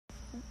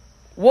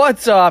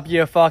What's up,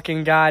 you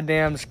fucking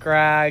goddamn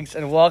scrags,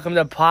 and welcome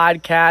to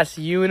Podcast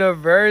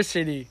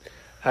University.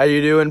 How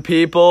you doing,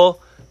 people?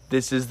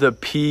 This is the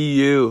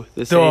PU.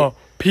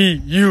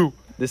 PU.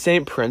 This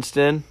ain't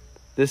Princeton.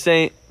 This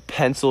ain't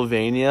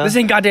Pennsylvania. This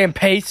ain't goddamn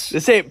Pace.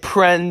 This ain't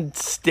Penn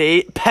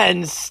State.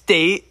 Penn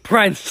State.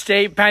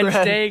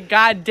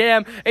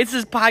 Goddamn. It's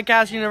this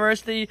Podcast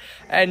University,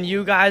 and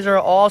you guys are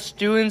all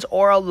students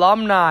or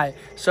alumni.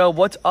 So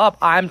what's up?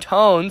 I'm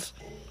Tones.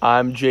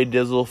 I'm J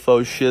Dizzle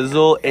Faux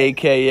Shizzle,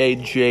 a.k.a.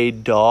 J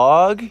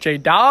Dog. J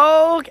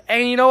Dog.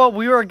 And you know what?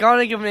 We were going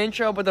to give an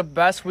intro, but the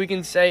best we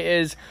can say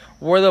is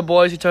we're the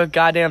boys who took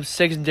goddamn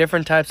 6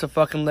 different types of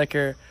fucking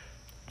liquor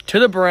to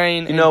the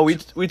brain. You know, we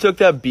took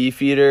that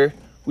Beefeater.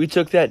 We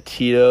took that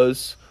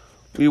Tito's.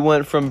 We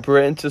went from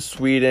Britain to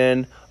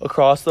Sweden,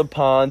 across the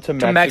pond to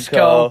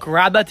Mexico.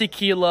 Grabbed that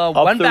tequila,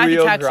 went back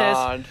to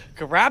Texas,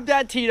 grabbed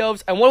that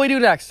Tito's, and what do we do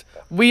next?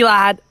 We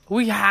had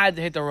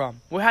to hit the rum.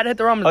 We had to hit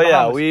the rum in the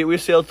Bahamas. We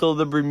sailed to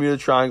the Bermuda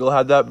Triangle,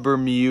 had that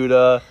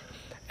Bermuda.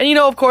 And you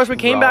know, of course, we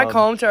came back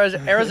home to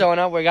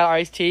Arizona. We got our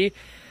iced tea,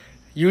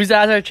 used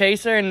that as our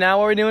chaser, and now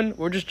what we're doing?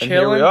 We're just chilling.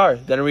 And here we are.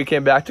 Then we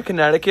came back to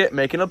Connecticut,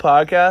 making a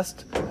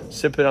podcast,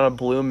 sipping on a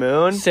blue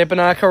moon. Sipping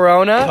on a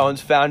Corona.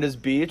 Tones found his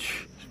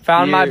beach.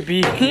 My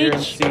beach. Here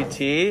in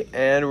CT,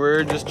 and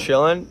we're just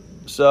chilling.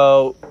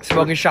 So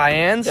smoking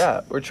Cheyennes.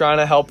 Yeah, we're trying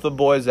to help the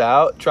boys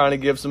out, trying to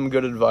give some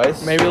good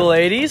advice. Maybe the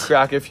ladies.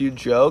 Crack a few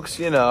jokes,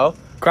 you know.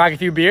 Crack a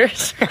few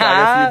beers.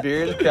 Crack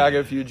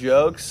a few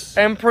jokes.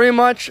 And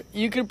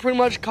you could pretty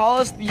much call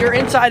us your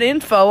inside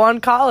info on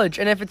college.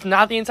 And if it's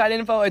not the inside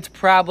info, it's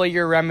probably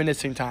your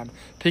reminiscing time.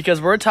 Because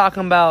we're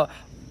talking about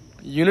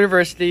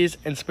universities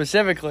and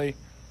specifically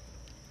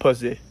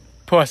pussy.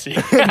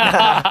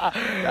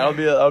 That'll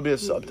be a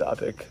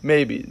subtopic.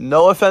 Maybe.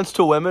 No offense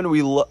to women,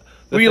 we love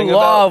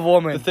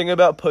women. The thing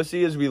about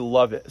pussy is we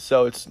love it.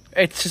 So it's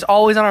just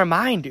always on our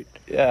mind, dude.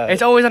 Yeah.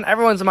 It's always on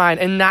everyone's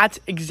mind, and that's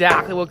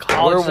exactly what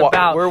college is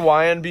about. We're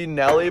YNB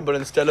Nelly, but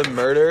instead of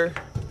murder,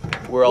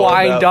 we're all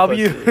about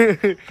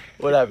pussy.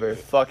 Whatever.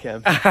 Fuck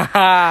him.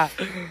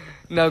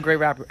 No, great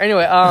rapper.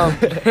 Anyway,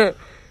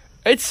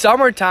 it's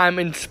summertime,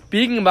 and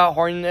speaking about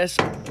horniness,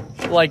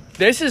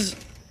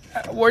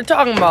 we're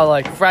talking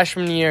about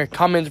freshman year,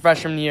 coming into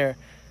freshman year,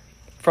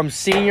 from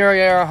senior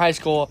year of high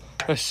school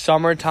to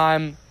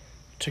summertime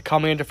to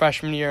coming into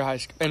freshman year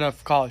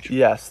of college.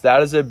 Yes,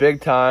 that is a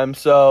big time.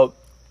 So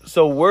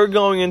we're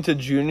going into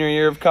junior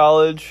year of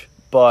college,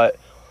 but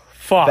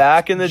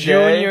back in the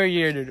junior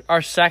year, dude,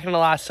 our second to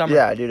last summer.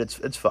 Yeah, dude,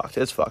 it's fucked.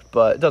 It's fucked,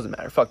 but it doesn't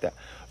matter. Fuck that.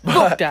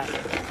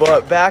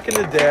 But back in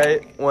the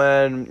day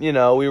when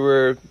we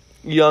were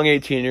young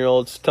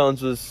 18-year-olds,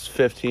 Tones was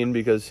 15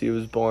 because he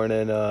was born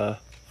in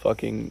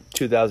fucking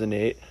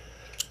 2008.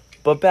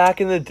 But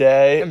back in the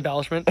day...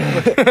 Embellishment.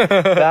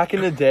 Back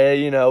in the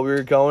day, we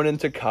were going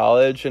into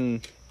college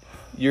and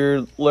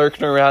you're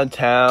lurking around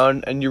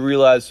town and you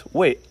realize,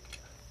 wait,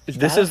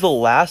 this is the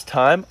last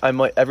time I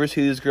might ever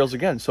see these girls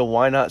again, so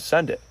why not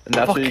send it? And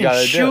that's what you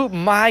gotta do. Shoot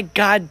my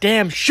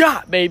goddamn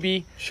shot,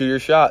 baby. Shoot your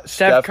shot.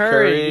 Steph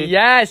Curry.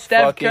 Yes,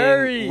 Steph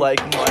Curry. Like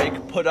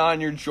Mike, put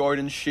on your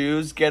Jordan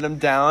shoes, get them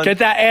down. Get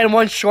that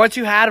and1 shorts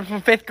you had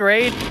from 5th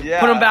grade. Yeah.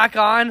 Put them back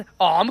on.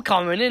 Oh, I'm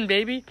coming in,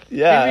 baby.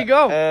 Yeah. Here we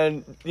go.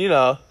 And,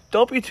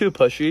 don't be too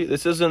pushy.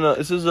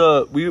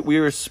 We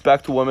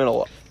respect women a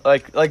lot.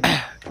 Like,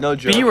 no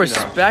joke. Be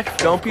respectful.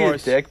 Don't be a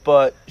dick,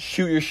 but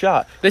shoot your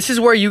shot. This is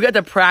where you get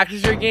to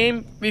practice your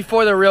game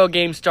before the real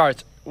game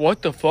starts.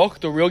 What the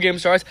fuck? The real game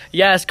starts?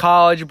 Yes,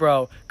 college,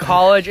 bro.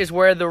 College is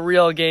where the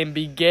real game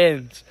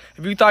begins.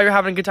 If you thought you were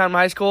having a good time in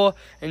high school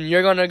and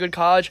you're going to a good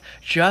college,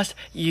 just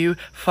you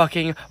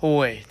fucking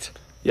wait.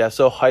 Yeah,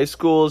 so high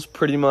school is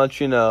pretty much,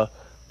 the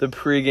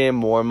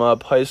pregame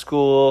warm-up. High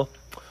school...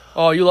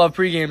 Oh, you love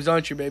pregames,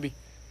 don't you, baby?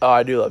 Oh,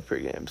 I do love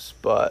pregames,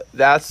 but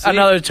that's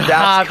another topic.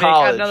 That's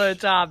college. Another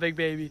topic,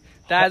 baby.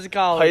 That's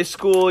college. High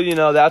school,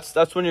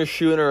 that's when you're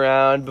shooting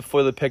around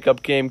before the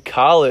pickup game.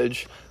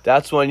 College,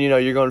 that's when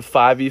you're going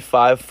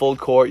 5v5 full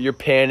court. You're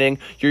panning.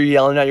 You're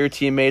yelling at your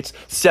teammates.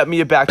 Set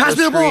me back to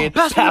the screen.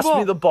 Pass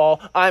me the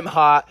ball. I'm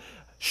hot.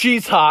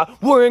 She's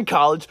hot. We're in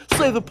college.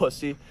 Slay the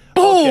pussy.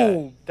 Boom.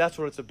 Okay, that's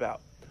what it's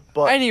about.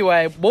 But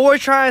anyway, what we're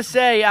trying to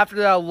say after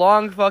that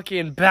long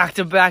fucking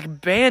back-to-back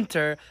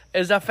banter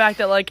is the fact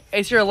that,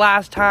 it's your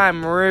last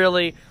time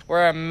really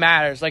where it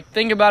matters.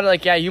 Think about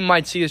it, you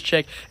might see this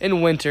chick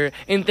in winter,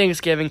 in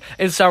Thanksgiving,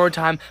 in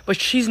summertime,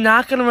 but she's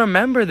not going to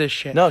remember this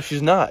shit. No,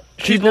 she's not.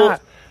 She's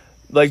not.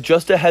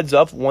 Just a heads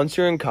up, once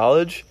you're in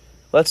college...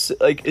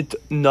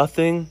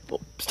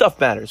 stuff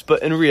matters,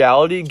 but in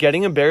reality,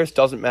 getting embarrassed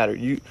doesn't matter.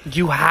 You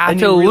have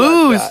to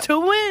lose to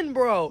win,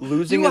 bro.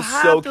 Losing is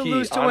so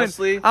key.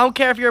 Honestly, I don't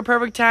care if you're a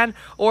perfect 10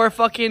 or a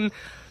fucking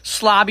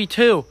slobby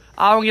 2.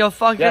 I don't give a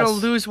fuck. You're gonna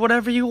lose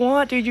whatever you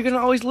want, dude. You're gonna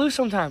always lose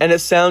sometimes. And it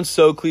sounds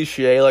so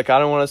cliche. I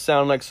don't want to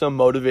sound like some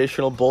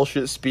motivational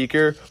bullshit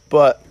speaker,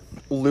 but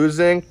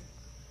losing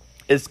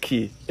is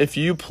key. If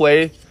you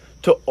play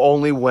to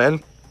only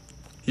win,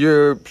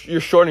 you're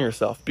shorting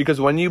yourself, because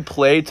when you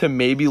play to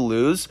maybe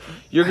lose,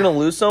 you're gonna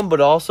lose some,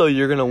 but also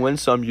you're gonna win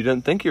some you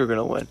didn't think you were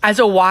gonna win. As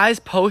a wise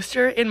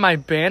poster in my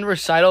band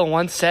recital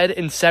once said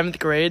in 7th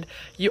grade,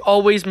 you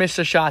always miss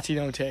the shots you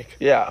don't take.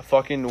 Yeah,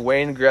 fucking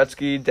Wayne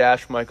Gretzky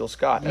 - Michael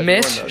Scott. Everyone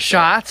Miss knows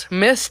shots,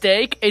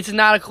 mistake. It's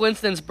not a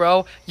coincidence,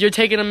 bro. You're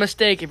taking a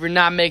mistake if you're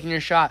not making your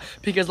shot.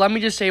 Because let me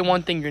just say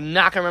one thing: you're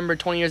not gonna remember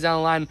 20 years down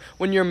the line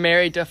when you're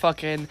married to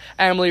fucking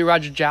Emily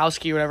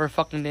Ratajkowski, whatever her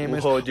fucking name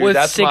is, Whoa, dude, with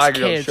that's 6 my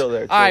girl. kids. Chill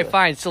there, All right,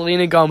 fine.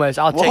 Selena Gomez.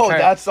 I'll take Whoa, her.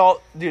 that's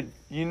all, dude.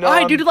 You know, All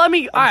right, dude, let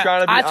me. I'm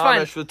trying to be that's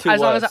fine. Amish with 2 as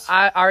long words. as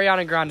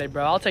Ariana Grande,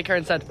 bro. I'll take her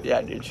instead.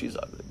 Yeah, dude, she's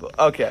ugly. But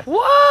okay.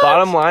 What?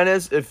 Bottom line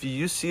is, if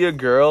you see a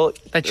girl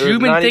that or you've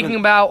been not thinking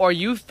even- about, or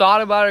you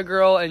thought about a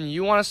girl and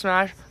you want to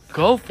smash,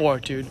 go for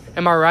it, dude.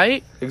 Am I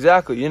right?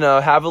 Exactly. You know,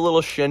 have a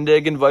little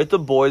shindig, invite the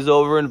boys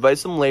over, invite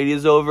some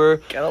ladies over,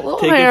 Get a little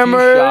take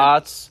hammered. a few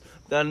shots.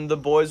 Then the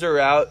boys are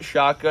out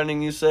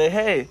shotgunning. You say,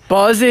 hey,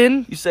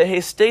 Buzzing.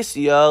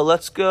 Stacy,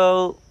 let's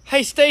go.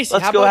 Hey, Stacy,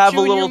 Let's how go about have you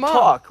a and your little mom?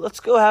 talk. Let's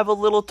go have a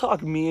little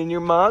talk. Me and your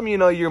mom. You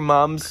know, your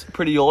mom's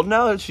pretty old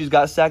now. She's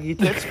got saggy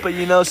tits. But,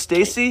 you know,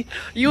 Stacy,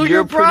 You in you're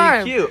your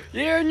prime. pretty cute.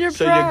 You're in your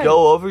So prime. you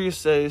go over, you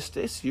say,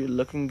 Stacy, you're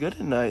looking good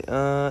tonight.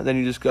 Then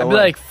you just go I'd be in.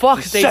 like, fuck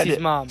Just send Stacy's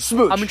it. mom.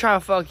 Smooch. I've been trying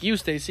to fuck you,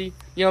 Stacy.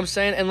 You know what I'm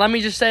saying? And let me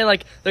just say,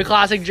 like, the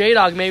classic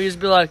J-Dog, maybe just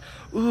be like,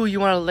 ooh,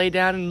 you want to lay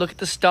down and look at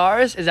the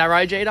stars? Is that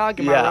right, J-Dog?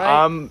 Am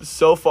I right?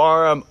 So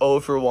far I'm 0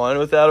 for 1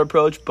 with that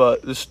approach,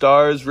 but the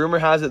stars, rumor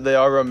has it, they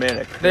are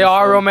romantic. They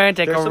are romantic.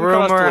 There's A some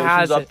rumor constellations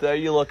has up it. there.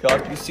 You look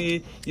up, you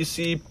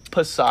see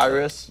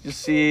Posiris, you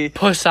see.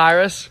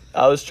 Posiris.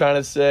 I was trying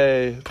to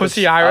say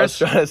Pussy I Iris?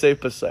 was trying to say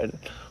Poseidon,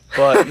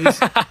 but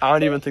I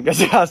don't even think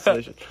that's a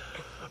constellation.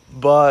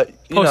 But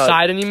you know,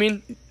 Poseidon, you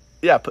mean?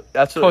 yeah,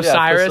 that's what. Yeah,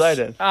 Posiris.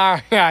 Poseidon. All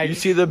right. You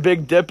see the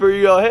Big Dipper,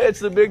 you go, hey, it's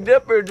the Big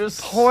Dipper.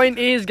 Just Point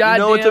is, you goddamn.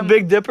 know what the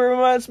Big Dipper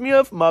reminds me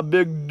of? My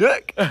big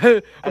dick.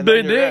 big And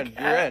then you're dick.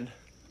 in, You're in.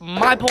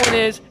 My point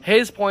is,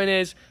 his point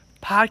is,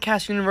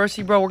 Podcast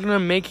University, bro, we're gonna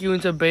make you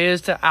into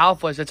betas to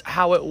alphas. That's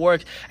how it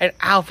works. And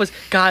alphas,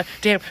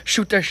 goddamn,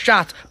 shoot their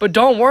shots. But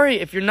don't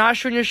worry, if you're not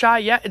shooting your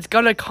shot yet, it's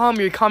gonna come.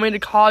 You're coming to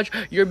college,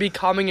 you're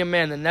becoming a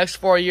man. The next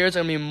 4 years are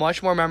gonna be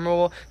much more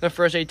memorable than the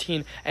first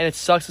 18. And it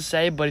sucks to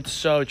say, but it's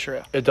so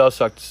true. It does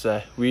suck to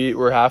say.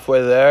 We're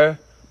halfway there.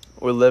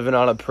 We're living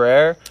on a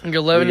prayer.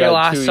 You're living We your got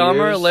last 2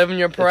 summer, years. living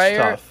your It's prayer.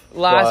 tough,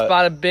 Last but-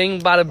 bada bing,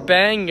 bada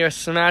bang. You're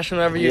smashing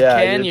whatever you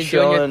Yeah, can. You're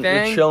doing your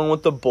thing. You're chilling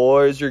with the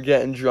boys. You're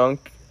getting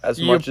drunk as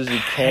Your much as you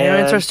can.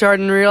 Parents are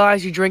starting to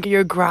realize you drink at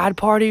your grad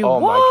party. Oh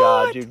What? my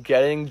god, dude!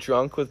 Getting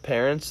drunk with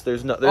parents.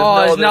 There's no There's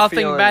other nothing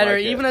feeling better.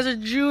 like it. Even as a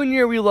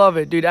junior, we love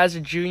it, dude. As a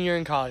junior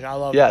in college, I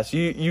love it. Yes,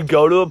 you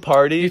go to a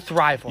party. You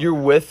thrive for it.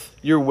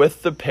 You're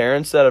with the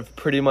parents that have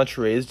pretty much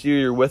raised you.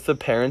 You're with the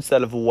parents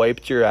that have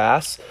wiped your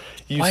ass.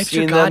 You've Wiped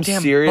your seen them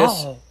goddamn serious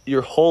ball.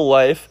 your whole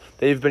life.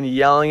 They've been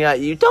yelling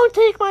at you. Don't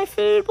take my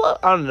food. Blah.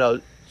 I don't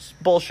know.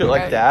 Bullshit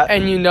like that.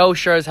 And you know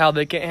sure as hell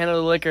they can't handle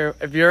the liquor.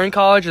 If you're in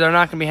college, they're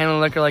not going to be handling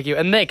liquor like you.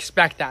 And they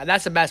expect that.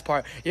 That's the best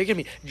part. You're going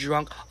to be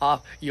drunk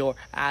off your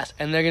ass.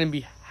 And they're going to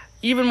be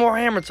even more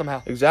hammered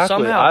somehow. Exactly.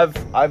 Somehow.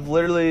 I've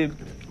literally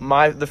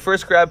the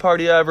first grad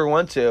party I ever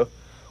went to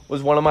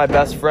was one of my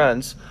best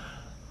friends.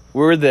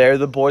 We were there.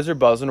 The boys are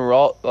buzzing. We're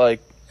all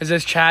like, Is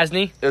this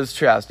Chasney? it was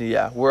Chasney.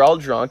 Yeah, we're all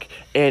drunk,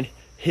 and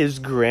his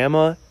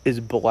grandma is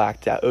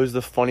blacked out. It was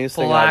the funniest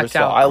thing I ever Blacked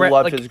saw. out. I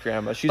love Like- his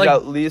grandma. She's like-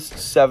 at least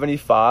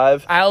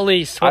 75. At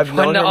least. We're I've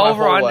known putting her it my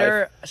over whole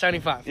under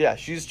 75. Yeah,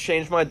 she's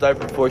changed my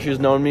diaper before. She's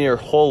known me her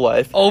whole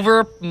life.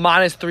 Over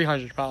minus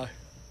 300 probably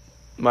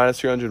Minus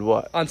 300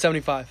 what? on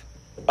 75.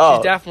 Oh,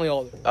 She's definitely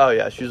older. oh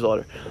yeah, she's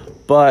older.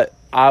 But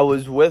I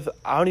was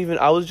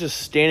just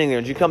standing there,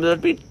 and she comes up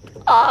to me.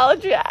 Oh,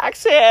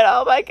 Jackson!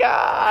 Oh my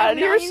God,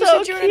 you're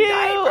so cute!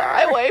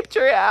 I wiped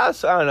your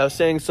ass. I don't know,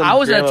 saying some. I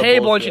was at a grandma table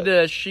and bullshit. she did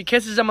this. She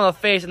kisses him on the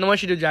face, and then what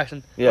she do,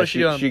 Jackson? Yeah, What's she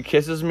doing? she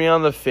kisses me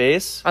on the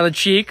face, On the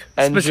cheek,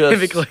 and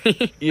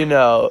specifically. you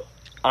know,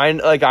 I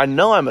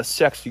know I'm a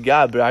sexy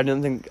guy, but I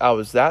didn't think I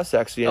was that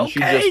sexy, and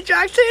Okay,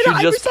 Jackson, she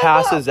hype just yourself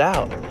passes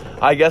out.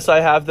 I guess I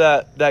have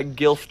that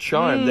gilf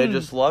charm. They Mm.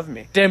 just love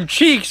me. Them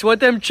cheeks, what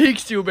them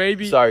cheeks do,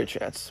 baby? Sorry,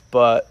 Chance,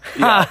 but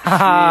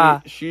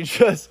yeah, she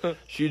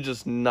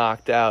just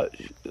knocked out.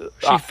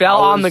 She fell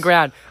on the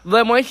ground.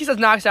 When he says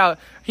knocks out,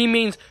 he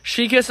means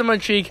she kissed him on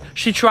the cheek.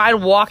 She tried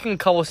walking a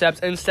couple steps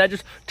and instead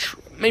just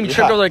maybe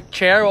tripped Yeah. over the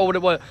chair or what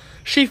it was.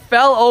 She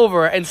fell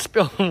over and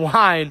spilled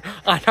wine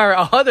on our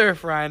other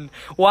friend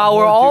while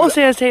we're all dude.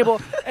 sitting at the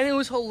table, and it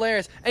was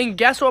hilarious. And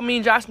guess what me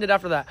and Jackson did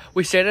after that?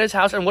 We stayed at his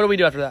house, and what did we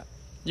do after that?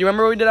 You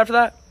remember what we did after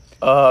that?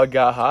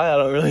 Got high. I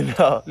don't really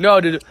know. No,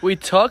 dude. We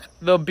took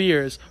the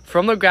beers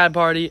from the grad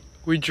party.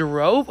 We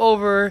drove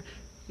over,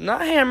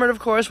 not hammered, of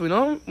course. We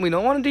don't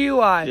want to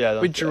DUI. Yeah,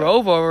 don't we do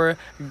drove over,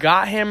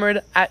 got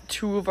hammered at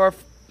two of our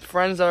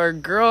friends at our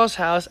girl's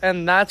house,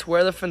 and that's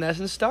where the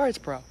finessing starts,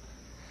 bro.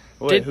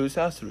 Wait, whose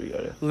house did we go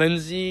to?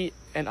 Lindsay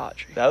and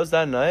Audrey. That was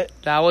that night.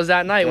 That was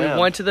that night. Damn.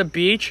 We went to the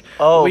beach.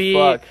 Oh, we,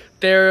 fuck.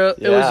 There,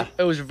 Yeah.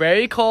 it was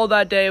very cold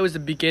that day. It was the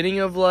beginning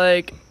of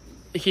like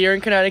here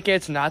in Connecticut,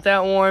 it's not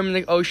that warm in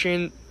the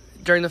ocean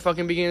during the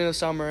fucking beginning of the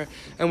summer,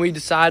 and we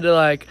decided to,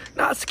 like,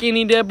 not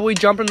skinny dip, but we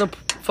jumped in the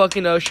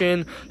fucking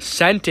ocean,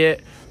 sent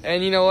it,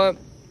 and you know what?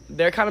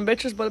 They're kind of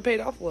bitches, but it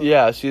paid off a little.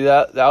 Yeah, see,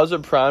 that was a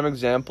prime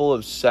example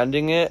of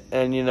sending it,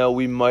 and, you know,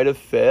 we might have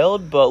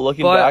failed, but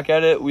looking back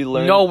at it, we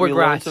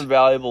learned some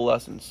valuable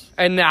lessons.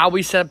 And now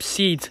we set up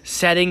seeds.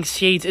 Setting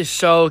seeds is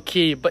so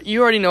key, but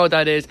you already know what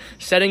that is.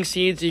 Setting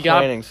seeds, you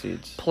got...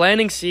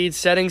 Planting seeds,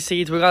 setting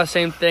seeds, we got the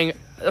same thing.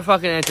 The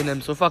fucking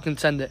antonyms, so fucking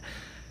send it.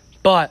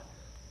 But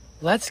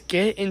let's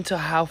get into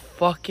how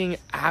fucking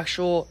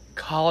actual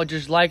college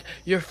is like.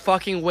 You're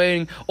fucking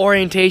waiting.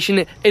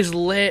 Orientation is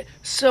lit,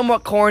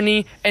 somewhat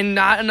corny, and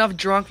not enough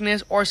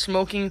drunkenness or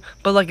smoking,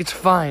 but like it's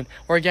fine.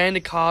 We're getting to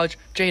college.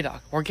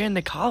 J-Doc, we're getting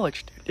to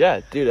college, dude.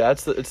 Yeah, dude,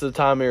 it's the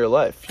time of your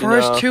life.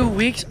 First 2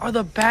 weeks are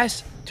the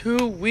best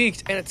 2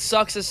 weeks, and it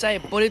sucks to say,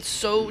 but it's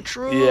so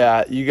true.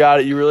 Yeah,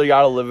 you really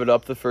gotta live it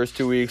up the first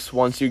 2 weeks.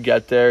 Once you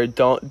get there,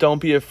 don't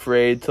be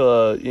afraid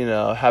to, you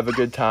know, have a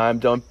good time.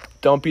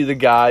 Don't be the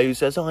guy who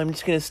says, "Oh, I'm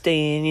just gonna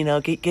stay in, you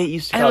know, get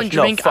used to college." I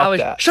don't drink. Fuck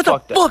that. Shut the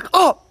fuck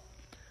up.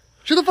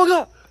 Shut the fuck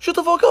up. Shut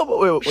the fuck up.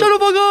 Wait, shut the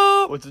fuck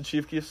up. What's the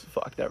Chief Keef?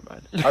 Fuck, never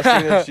mind. I was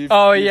thinking of Chief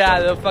Oh, Keef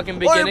yeah, the fucking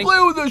beginning. I ain't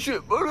playing with that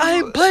shit. I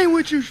ain't playing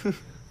with you.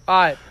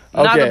 Alright,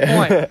 not the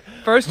point.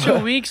 First 2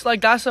 weeks,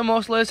 like, that's the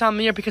most lit time of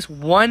the year because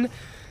one,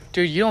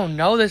 dude, you don't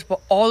know this, but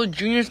all the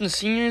juniors and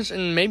seniors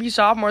and maybe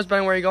sophomores,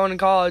 depending where you're going to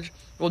college,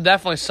 well,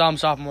 definitely some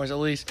sophomores at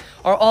least,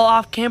 are all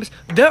off campus.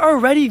 They're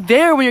already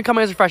there when you're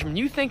coming as a freshman.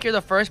 You think you're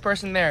the first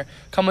person there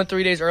coming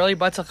 3 days early,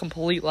 but it's a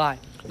complete lie.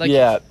 Like,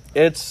 yeah,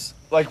 it's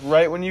like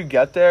right when you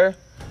get there.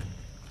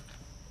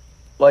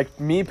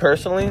 Like me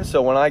personally,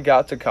 so when I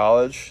got to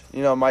college,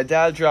 you know, my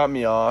dad dropped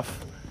me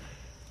off.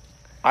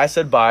 I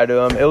said bye to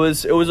him. It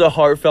was a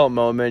heartfelt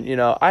moment. You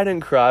know, I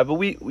didn't cry, but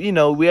we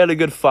had a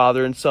good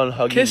father and son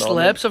hugging Kiss moment.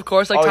 lips, of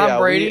course, like Tom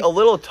Brady. A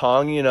little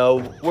tongue, you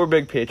know. We're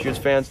big Patriots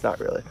fans, not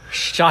really.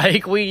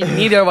 Shike,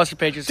 neither of us are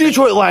Patriots fans.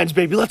 Detroit Lions,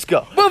 baby, let's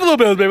go. Buffalo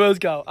Bills, baby, let's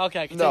go.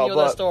 Okay, continue with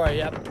the story,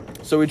 yep.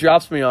 So he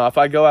drops me off.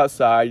 I go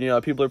outside. You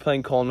know, people are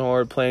playing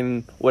cornhole,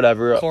 playing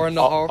whatever.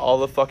 All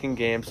the fucking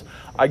games.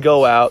 I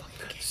go out.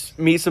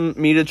 Meet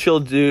a chill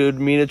dude,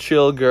 meet a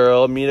chill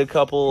girl, meet a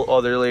couple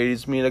other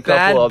ladies, meet a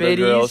couple other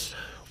girls.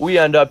 We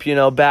end up, you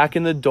know, back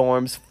in the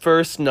dorms,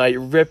 first night,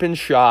 ripping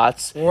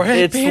shots.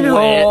 It's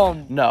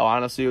lit. No,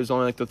 honestly, it was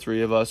only like the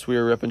three of us. We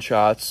were ripping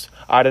shots.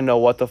 I didn't know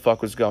what the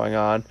fuck was going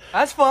on.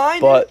 That's fine.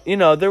 But, you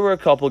know, there were a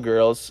couple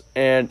girls,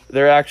 and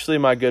they're actually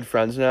my good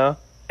friends now,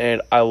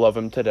 and I love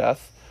them to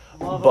death.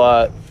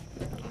 But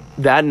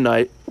that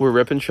night, we're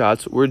ripping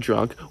shots, we're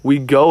drunk, we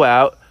go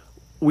out.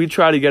 We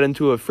tried to get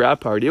into a frat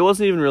party. It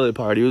wasn't even really a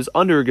party. It was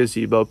under a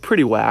gazebo,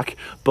 pretty whack.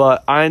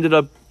 But I ended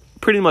up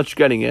pretty much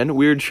getting in.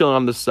 We were chilling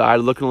on the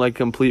side, looking like a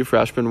complete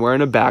freshman,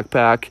 wearing a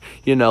backpack,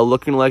 you know,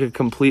 looking like a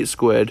complete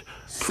squid.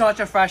 Such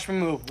a freshman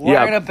move.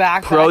 Wearing a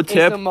backpack pro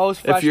tip, is the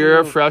most freshman if you're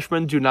move. A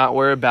freshman, do not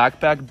wear a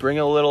backpack. Bring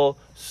a little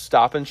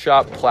Stop and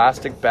Shop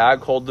plastic bag,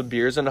 hold the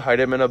beers and hide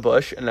them in a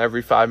bush, and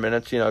every 5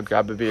 minutes, you know,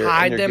 grab a beer.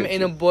 Hide them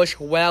in a bush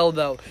well,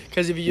 though,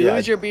 because if you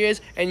lose your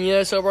beers and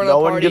you're sober on a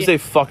party... No one gives a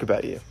fuck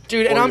about you.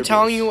 Dude, and I'm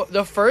telling you,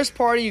 the first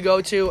party you go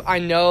to, I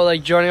know,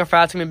 like, joining a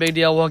frat's gonna be a big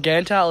deal. We'll get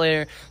into that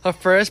later. The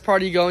first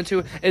party you go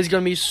into is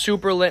gonna be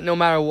super lit no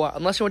matter what.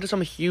 Unless you went to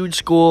some huge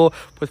school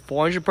with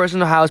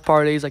 400-person house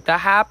parties. Like, that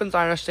happens,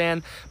 I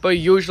understand. But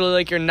usually,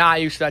 like, you're not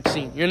used to that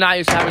scene. You're not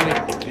used to having,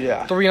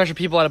 like, 300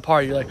 people at a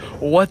party. You're like,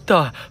 what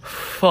the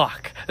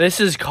fuck? This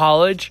is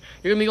college?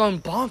 You're gonna be going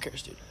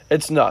bonkers, dude.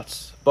 It's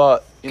nuts.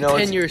 But, you know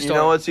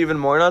what's even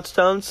more nuts,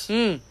 Tones?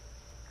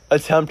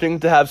 Attempting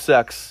to have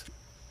sex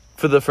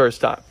for the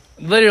first time.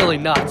 Literally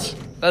nuts.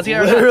 Let's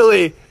get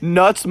literally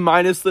nuts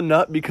minus the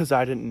nut because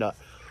I didn't nut.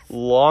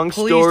 Long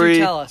story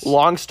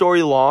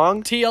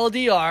long.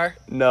 TLDR.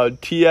 No,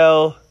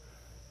 TL.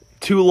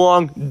 Too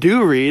long.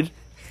 Do read.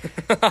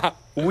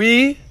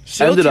 We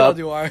ended up.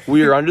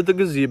 We were under the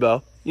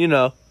gazebo. You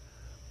know,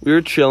 we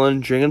were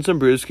chilling, drinking some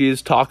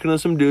brewskis, talking to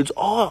some dudes.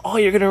 Oh,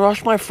 you're gonna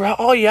rush my frat?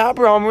 Oh yeah,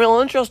 bro, I'm real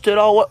interested.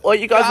 Oh,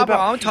 what you guys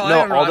about? Bro,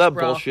 I'm all that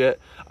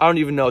bullshit. I don't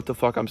even know what the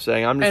fuck I'm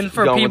saying. I'm just and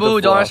for people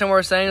who don't understand what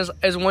we're saying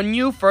is when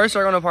you first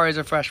start going to parties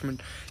as a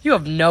freshman, you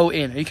have no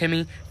in. Are you kidding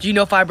me? Do you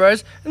know 5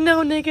 brothers?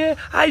 No, nigga.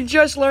 I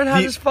just learned how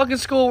this fucking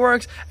school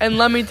works. And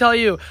let me tell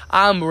you,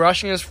 I'm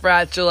rushing this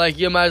frat to like,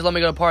 you might as well let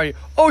me go to a party.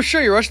 Oh,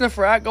 sure, you're rushing the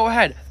frat? Go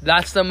ahead.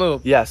 That's the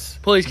move. Yes.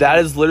 Please. That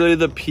is literally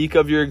the peak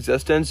of your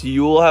existence.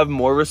 You will have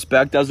more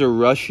respect as a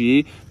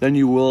rushie than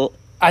you will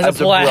as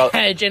a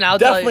pledge, and I'll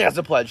definitely tell you, as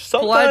a pledge.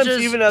 Sometimes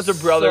even as a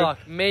brother,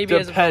 suck. Maybe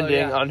depending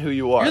as a brother, on who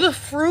you are. You're the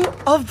fruit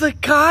of the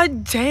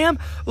goddamn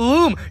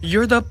loom.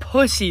 You're the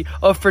pussy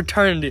of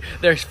fraternity.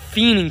 They're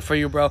fiending for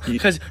you, bro,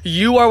 because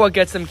you are what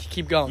gets them to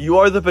keep going. You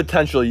are the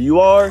potential. You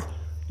are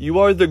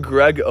the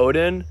Greg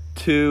Oden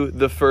to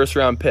the first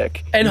round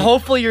pick. And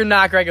hopefully you're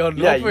not Greg Oden.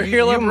 Yeah,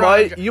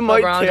 you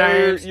might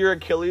tear your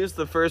Achilles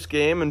the first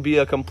game and be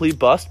a complete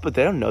bust, but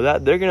they don't know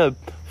that. They're gonna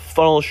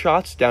funnel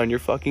shots down your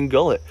fucking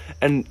gullet.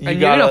 And you're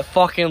gonna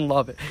fucking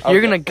love it. Okay.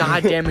 You're gonna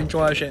goddamn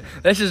enjoy that shit.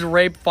 This is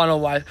rape funnel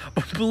wise.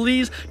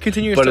 Please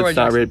continue your story. But it's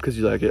not rape because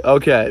you like it.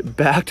 Okay,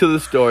 back to the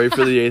story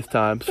for the 8th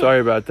time. Sorry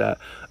about that.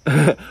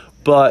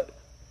 But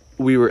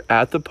we were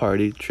at the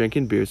party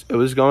drinking beers. It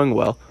was going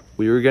well.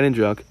 We were getting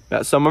drunk.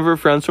 Met some of her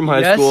friends from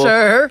high school. Yes,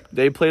 sir.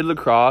 They played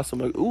lacrosse. I'm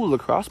like, ooh,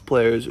 lacrosse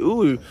players.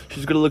 Ooh,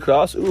 she's good at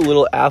lacrosse. Ooh, a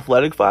little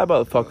athletic vibe.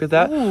 I'll fuck with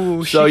that.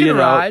 Ooh, so, she can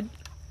ride.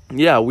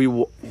 Yeah,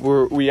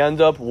 we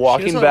end up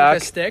walking back.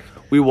 Like a stick.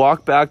 We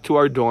walk back to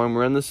our dorm.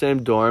 We're in the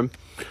same dorm.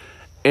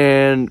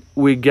 And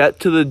we get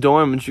to the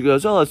dorm, and she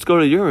goes, oh, let's go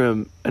to your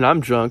room. And I'm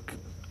drunk.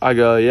 I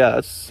go,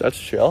 yeah, that's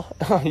chill.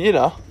 You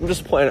know, I'm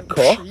just playing it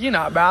cool. You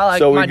know, bro. Like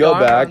so my we go dorm,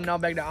 back. No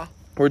big deal.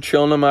 We're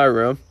chilling in my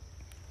room.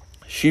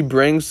 She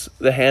brings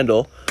the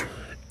handle,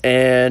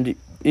 and,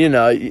 you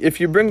know,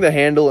 if you bring the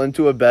handle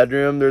into a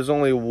bedroom, there's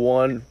only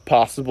one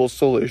possible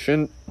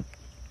solution.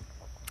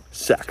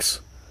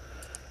 Sex.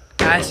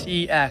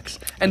 S-E-X.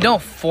 And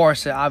don't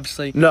force it,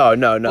 obviously. No.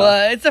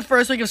 But it's the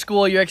first week of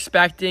school. You're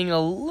expecting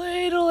a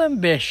little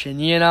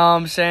ambition. You know what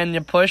I'm saying?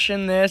 You're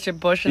pushing this, you're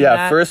pushing that.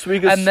 Yeah, first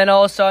week of... And then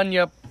all of a sudden,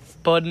 you're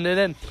putting it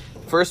in.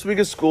 First week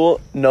of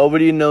school,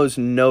 nobody knows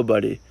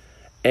nobody.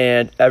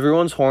 And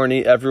everyone's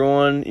horny.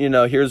 Everyone, you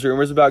know, hears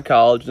rumors about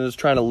college and is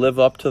trying to live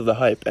up to the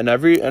hype.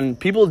 And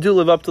people do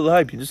live up to the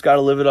hype. You just got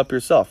to live it up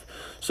yourself.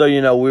 So,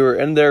 you know, we were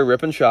in there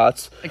ripping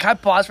shots. Can I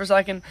pause for a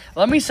second?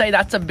 Let me say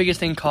that's the biggest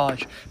thing in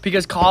college.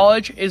 Because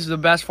college is the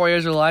best 4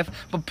 years of life.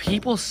 But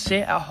people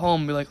sit at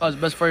home and be like, oh, it's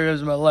the best 4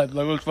 years of my life.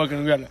 Like, let's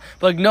fucking get it.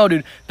 But like, no,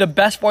 dude. The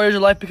best 4 years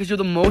of life because you have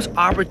the most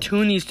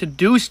opportunities to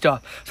do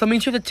stuff. So that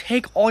means you have to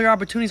take all your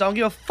opportunities. I don't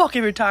give a fuck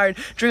if you're tired.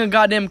 Drink a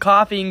goddamn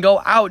coffee and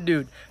go out,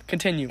 dude.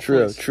 Continue.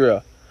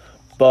 True.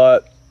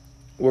 But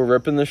we're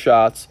ripping the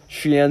shots.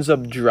 She ends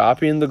up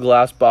dropping the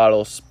glass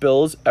bottle.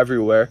 Spills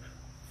everywhere.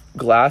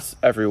 Glass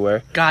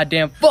everywhere.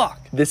 Goddamn fuck.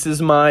 This is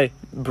my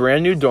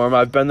brand new dorm.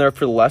 I've been there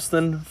for less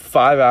than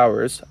 5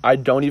 hours. I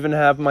don't even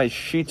have my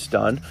sheets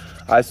done.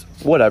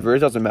 Whatever, it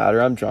doesn't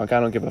matter. I'm drunk. I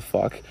don't give a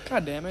fuck.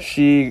 God damn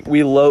it.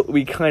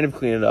 We kind of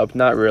clean it up,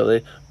 not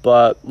really.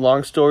 But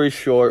long story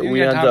short,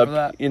 we end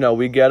up, you know,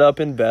 we get up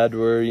in bed.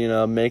 We're, you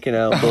know, making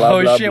out.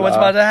 Blah, blah, shit, blah. What's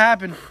about to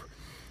happen?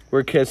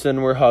 We're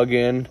kissing. We're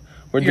hugging.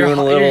 We're doing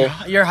a little...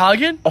 You're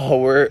hugging? Oh,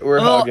 we're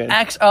hugging.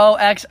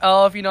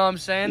 XOXO, if you know what I'm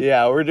saying.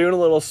 Yeah, we're doing a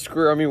little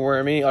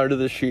squirmy-wormy under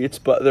the sheets,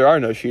 but there are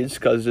no sheets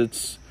because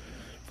it's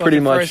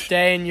pretty much... first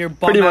day and you're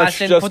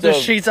bum-assing, put the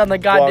sheets on the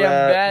goddamn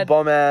bed.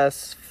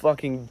 Bum-ass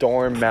fucking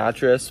dorm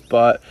mattress,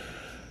 but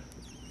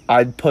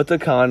I put the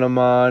condom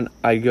on.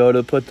 I go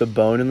to put the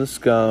bone in the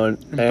scone.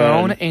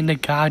 Bone in the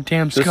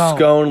goddamn scone. The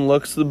scone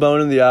looks the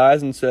bone in the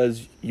eyes and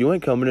says, you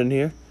ain't coming in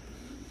here.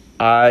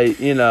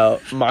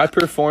 My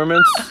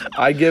performance,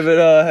 I give it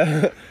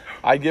a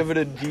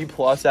D+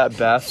 at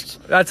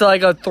best. That's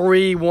like a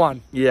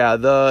 3-1.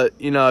 Yeah,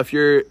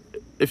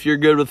 if you're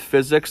good with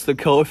physics, the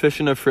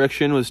coefficient of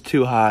friction was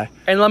too high.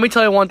 And let me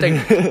tell you one thing,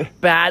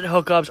 bad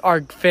hookups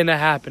are finna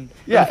happen.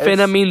 Yeah, and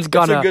finna means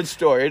gonna. It's a good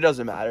story. It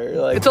doesn't matter.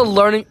 Like, it's a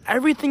learning.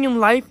 Everything in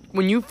life,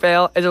 when you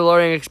fail, is a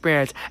learning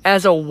experience.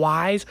 As a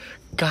wise,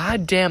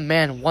 goddamn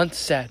man once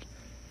said,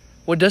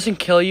 "What doesn't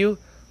kill you,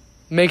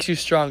 makes you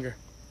stronger."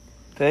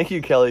 Thank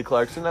you, Kelly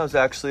Clarkson. That was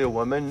actually a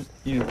woman.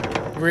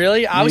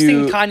 Really? I was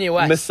thinking Kanye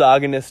West.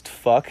 Misogynist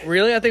fuck.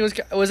 Really? I think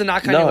was it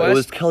not Kanye West? No, it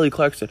was Kelly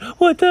Clarkson.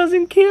 What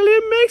doesn't kill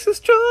you makes us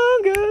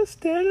stronger.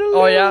 Stand a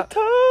little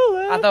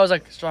taller. I thought it was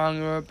like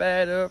stronger,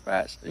 better,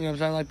 faster. You know what I'm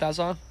saying? Like that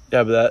song?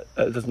 Yeah, but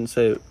that doesn't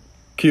say it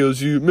kills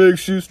you,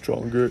 makes you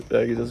stronger.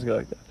 Like, it doesn't go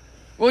like that.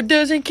 What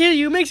doesn't kill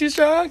you makes you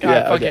stronger.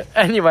 Yeah, fuck it.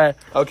 Anyway.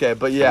 Okay,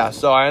 but yeah,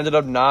 so I ended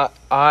up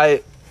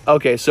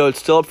Okay, so it's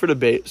still up for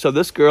debate. So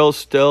this girl's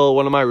still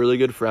one of my really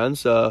good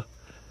friends.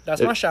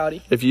 That's my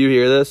shouty. If you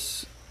hear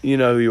this, you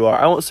know who you are.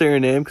 I won't say your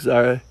name because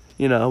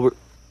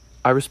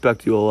I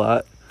respect you a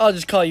lot. I'll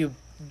just call you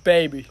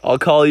baby. I'll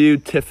call you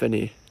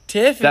Tiffany.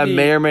 Tiffany. That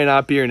may or may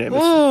not be your name.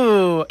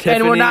 Ooh. Tiffany.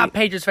 And we're not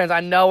Patriots fans. I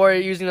know we're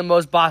using the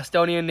most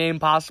Bostonian name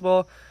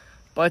possible,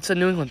 but it's a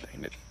New England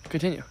thing.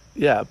 Continue.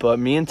 Yeah, but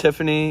me and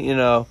Tiffany,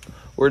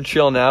 we're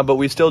chill now, but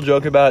we still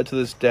joke about it to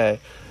this day.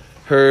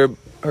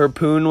 Her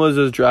poon was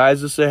as dry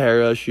as the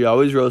Sahara. She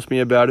always roasts me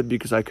about it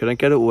because I couldn't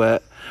get it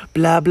wet.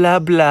 Blah, blah,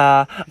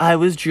 blah. I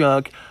was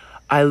drunk.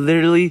 I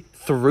literally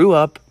threw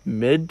up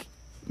mid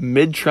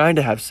trying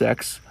to have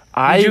sex.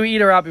 Did you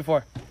eat her out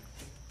before?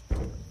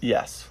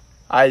 Yes.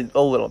 A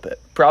little bit.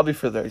 Probably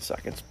for 30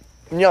 seconds.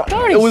 Yeah,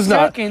 30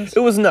 seconds? It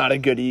was not a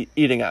good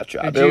eating out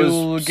job. Did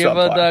you give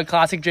her the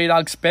classic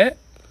J-Dog spit?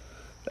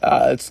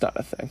 It's not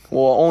a thing.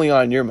 Well, only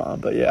on your mom,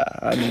 but yeah,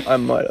 I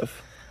might have.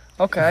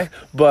 Okay.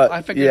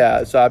 But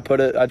yeah, so I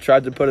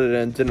tried to put it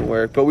in, didn't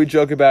work, but we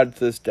joke about it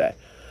to this day.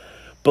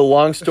 But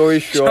long story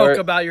short, joke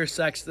about your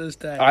sex to this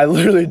day. I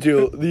literally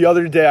do. The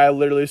other day I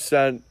literally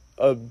sent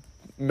a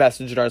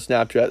message in our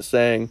Snapchat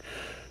saying,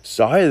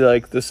 sorry,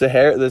 like the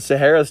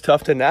Sahara is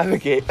tough to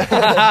navigate.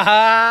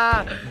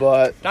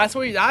 But that's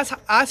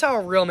how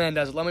a real man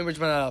does it. Let me bring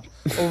that up.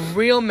 A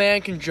real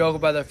man can joke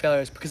about their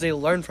failures because they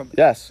learn from it.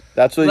 yes,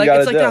 that's what you gotta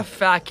do. It's like that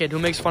fat kid who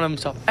makes fun of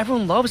himself.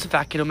 Everyone loves the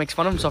fat kid who makes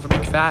fun of himself for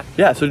being fat.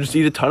 Yeah, so just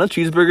eat a ton of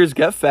cheeseburgers,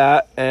 get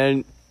fat,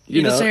 and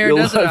Eat the Sahara you'll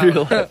Desert love your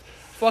out. life.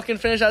 Fucking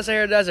finish that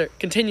Sahara Desert.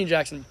 Continue,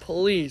 Jackson,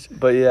 please.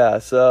 But yeah,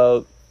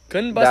 so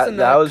Couldn't bust a nut.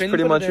 that was couldn't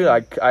pretty put much in.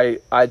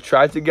 it. I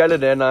tried to get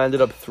it in. I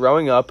ended up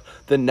throwing up.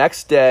 The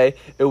next day,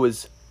 it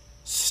was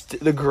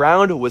the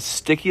ground was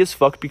sticky as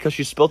fuck because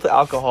she spilled the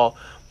alcohol.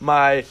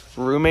 My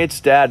roommate's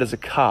dad is a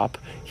cop.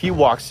 He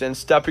walks in,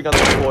 stepping on the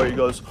floor. He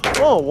goes,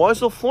 "Oh, why is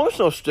the floor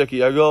so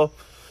sticky?" I go,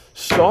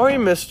 "Sorry,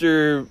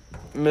 Mr.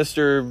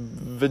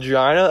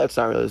 Vagina." That's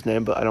not really his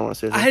name, but I don't want to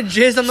say his I name. had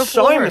jizz on the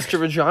floor. Sorry, Mr.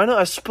 Vagina,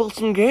 I spilled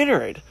some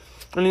Gatorade.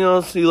 And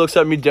he looks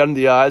at me dead in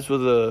the eyes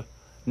with a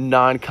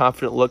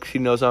non-confident look. He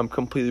knows I'm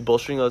completely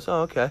bullshitting. He goes,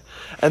 "Oh, okay."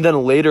 And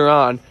then later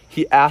on,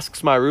 he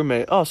asks my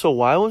roommate, "Oh, so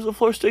why was the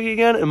floor sticky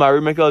again?" And my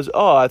roommate goes,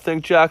 "Oh, I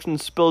think Jackson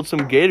spilled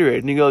some Gatorade."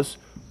 And he goes,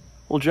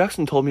 "Well,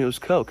 Jackson told me it was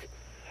Coke."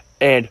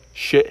 And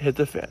shit hit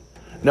the fan.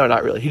 No,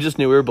 not really. He just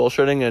knew we were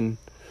bullshitting, and,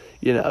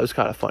 it was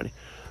kind of funny.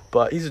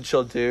 But he's a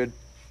chill dude.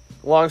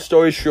 Long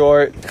story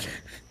short,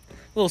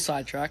 Little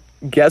sidetrack.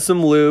 get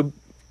some lube,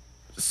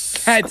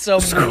 That's so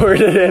squirt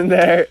it in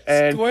there,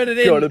 and Squirt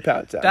it go in. to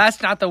Pound Town.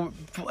 That's not the.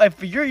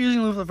 If you're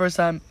using lube for the first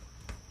time,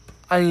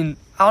 I mean,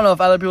 I don't know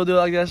if other people do it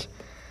like this.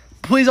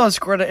 Please don't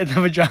squirt it in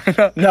the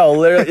vagina. No,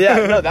 literally,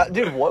 yeah, no,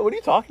 dude, what are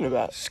you talking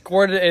about?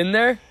 Squirt it in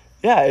there.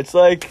 Yeah, it's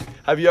like,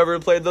 have you ever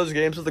played those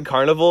games with the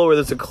carnival where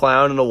there's a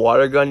clown and a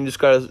water gun, you just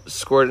gotta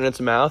squirt it in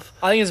its mouth?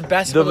 I think it's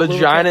best. The for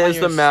vagina lubricant is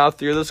the on your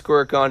mouth, you're the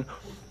squirt gun.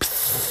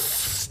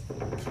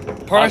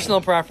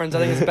 Personal preference. I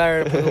think it's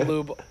better to put the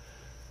lube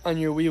on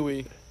your wee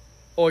wee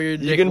or your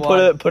dick. You can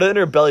wad. put it in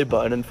her belly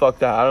button and fuck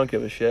that. I don't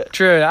give a shit.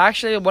 True.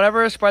 Actually,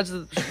 whatever spreads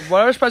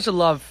the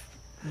love.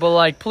 But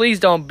like, please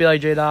don't be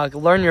like J Dog.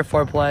 Learn your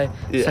foreplay.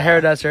 Yeah.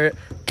 Sahara Desert.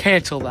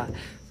 Cancel that.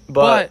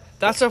 But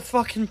that's a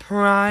fucking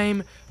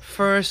prime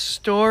first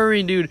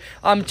story, dude.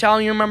 I'm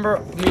telling you, remember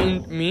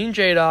me and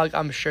J Dog.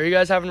 I'm sure you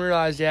guys haven't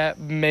realized yet.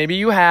 Maybe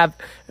you have.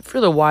 If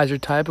you're the wiser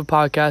type of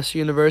podcast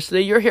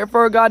university, you're here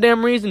for a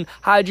goddamn reason.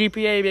 High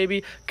GPA,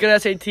 baby.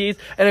 Good SATs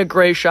and a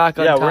great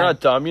shotgun. Yeah, time. we're not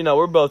dumb.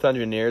 We're both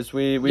engineers.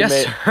 We Yes,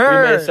 may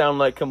sir. sound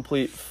like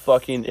complete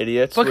fucking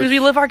idiots. Because we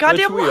live our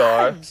goddamn which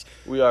lives.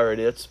 We are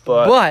idiots,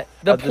 but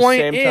the at point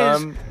the same is,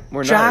 time,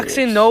 we're not Jackson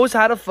idiots. knows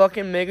how to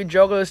fucking make a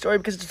joke of the story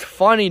because it's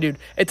funny, dude.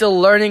 It's a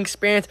learning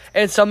experience,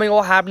 and something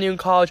will happen to you in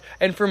college.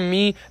 And for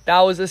me, that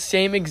was the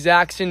same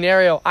exact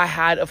scenario. I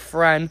had a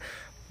friend,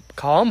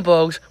 call him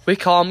Bogues. We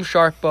call him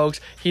Shark Bogues.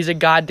 He's a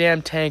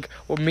goddamn tank.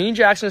 Well, me and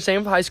Jackson are the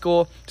same high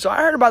school, so I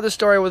heard about the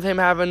story with him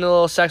having a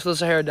little sex with the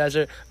Sahara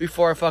Desert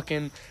before it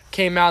fucking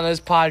came out on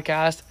this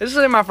podcast. This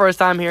isn't my first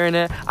time hearing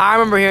it. I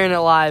remember hearing it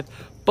live,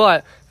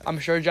 but I'm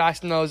sure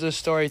Jackson knows this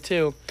story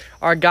too.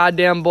 Our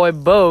goddamn boy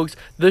Bogues,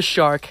 the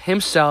shark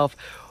himself,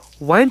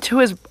 went to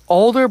his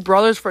older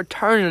brother's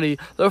fraternity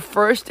the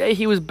first day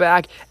he was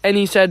back, and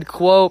he said,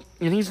 quote,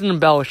 and he's an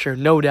embellisher,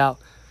 no doubt,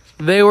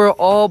 they were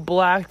all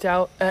blacked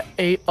out at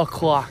 8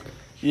 o'clock.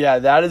 Yeah,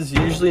 that is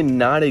usually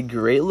not a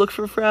great look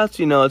for frats.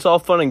 It's all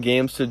fun and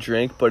games to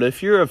drink, but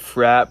if you're a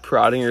frat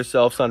prodding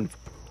yourselves on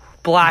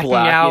Blacking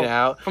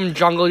out from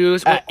jungle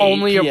juice with at 8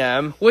 only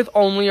p.m. with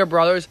only your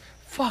brothers.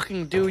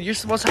 Fucking dude, you're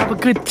supposed to have a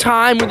good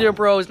time with your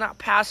bros, not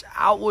pass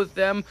out with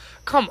them.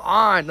 Come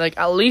on, like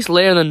at least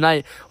later in the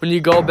night when you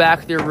go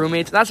back with your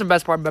roommates. And that's the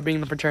best part about being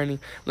in the fraternity.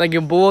 Like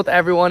you bull with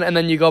everyone, and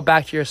then you go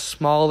back to your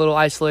small little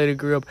isolated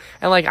group.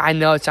 And like I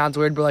know it sounds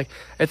weird, but like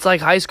it's like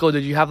high school,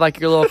 dude. You have like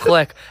your little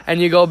clique, and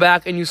you go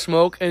back and you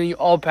smoke, and you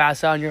all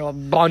pass out, and you're all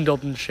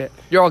bundled and shit.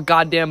 You're all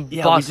goddamn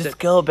Yeah, busted. we just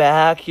go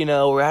back,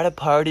 we're at a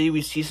party,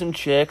 we see some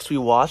chicks, we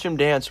watch them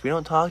dance, we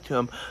don't talk to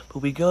them, but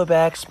we go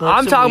back, smoke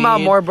I'm some talking about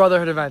weed. more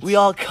brotherhood events. We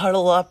all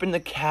cuddle up in the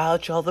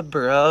couch, all the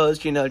bros,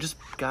 just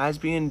guys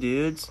being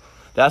dudes.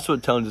 That's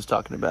what Tones is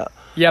talking about.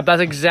 Yep,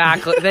 that's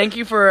exactly. Thank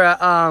you for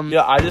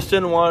Yeah, I just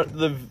didn't want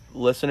the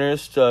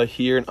listeners to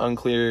hear an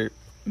unclear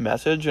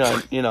message,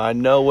 and I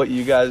know what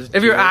you guys do.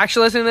 If you're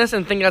actually listening to this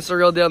and think that's the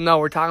real deal, no,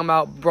 we're talking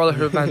about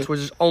brotherhood events, which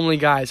is only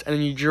guys, and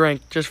then you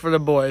drink just for the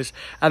boys,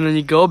 and then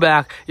you go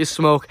back, you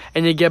smoke,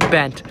 and you get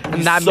bent,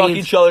 and that suck means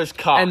each other's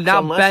cocks, and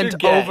not unless bent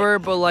you're gay. over,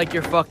 but like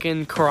you're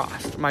fucking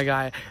crossed, my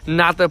guy.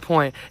 Not the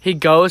point. He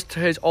goes to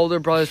his older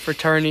brother's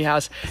fraternity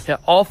house,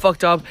 all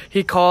fucked up.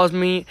 He calls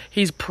me.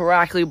 He's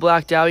practically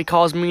blacked out. He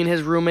calls me and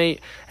his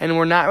roommate, and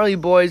we're not really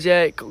boys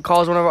yet.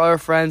 Calls one of our other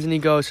friends, and he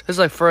goes, "This is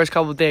like first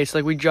couple of dates,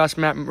 like we just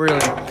met, really,"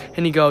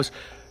 and he goes,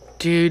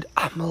 "Dude,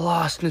 I'm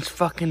lost in this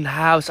fucking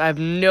house. I have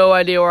no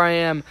idea where I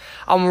am.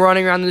 I'm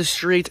running around the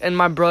streets, and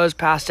my brother's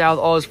passed out with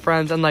all his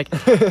friends, and like,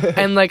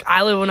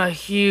 I live on a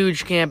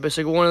huge campus,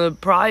 like one of the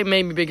probably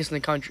maybe biggest in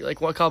the country.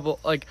 Like what couple,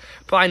 like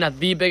probably not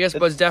the biggest,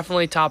 but it's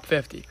definitely top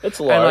 50. It's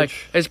And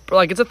large. it's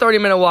a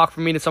 30-minute walk for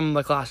me to some of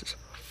the classes.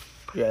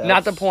 Yeah,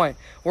 Not the point.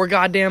 We're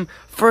goddamn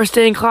first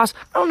day in class.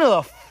 I don't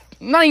know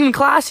not even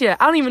class yet.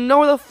 I don't even know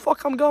where the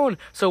fuck I'm going.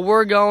 So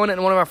we're going,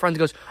 and one of our friends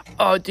goes,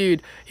 oh,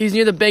 dude, he's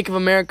near the Bank of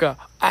America.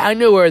 I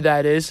know where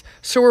that is.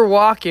 So we're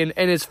walking,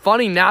 and it's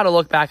funny now to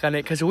look back on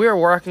it because we were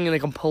working in a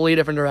completely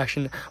different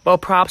direction. But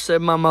props to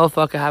my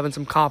motherfucker having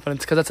some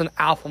confidence because that's an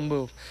alpha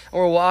move. And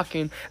we're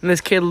walking, and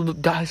this kid,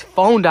 his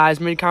phone dies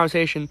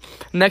mid-conversation.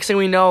 Next thing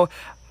we know,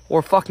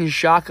 we're fucking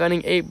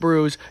shotgunning 8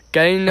 brews,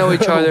 getting to know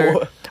each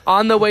other.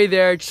 On the way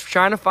there, just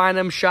trying to find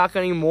him,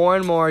 shotgunning more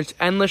and more. It's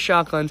endless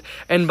shotguns.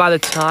 And by the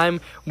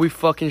time we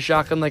fucking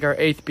shotgun like our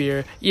 8th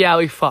beer, yeah,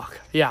 we fuck.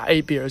 Yeah,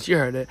 8 beers. You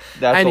heard it.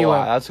 That's anyway, a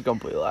lie. That's a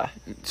complete lie.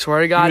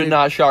 Swear to God. You did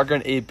not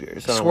shotgun 8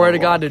 beers. Swear to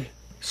God, dude.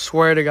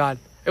 Swear to God.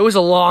 It was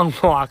a long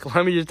walk.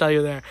 Let me just tell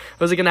you there. It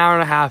was like an hour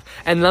and a half.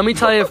 And let me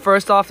tell you,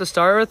 first off to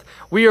start with,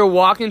 we are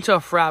walking to a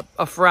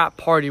frat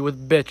party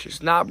with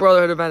bitches. Not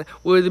brotherhood event,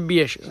 with the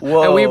bitches.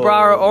 Whoa. And we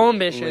brought our own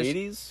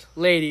bitches.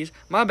 Ladies?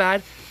 My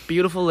bad.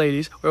 Beautiful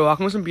ladies. We were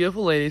walking with some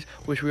beautiful ladies,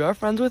 which we are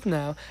friends with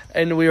now.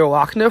 And we were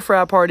walking to a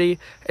frat party,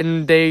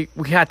 and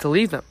we had to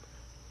leave them.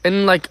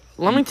 And, like,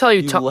 let me tell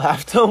you... You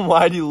left him?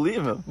 Why'd you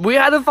leave him? We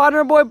had to find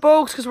our boy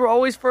Bogues, because we're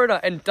always further.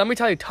 And let me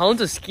tell you, Tones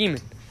is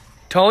scheming.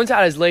 Tones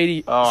had his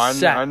lady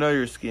set. I know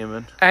you're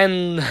scheming.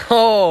 And,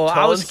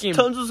 I was scheming.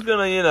 Tones was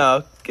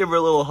gonna, give her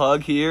a little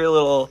hug here, a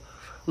little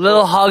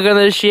hug on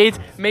the sheets.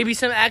 Maybe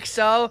some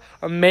XO,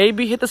 or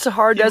maybe hit the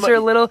Sahara Desert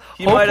a little.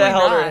 He might have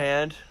held her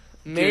hand.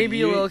 Maybe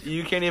Dude, a little.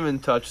 You can't even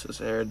touch the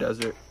Sahara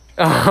Desert.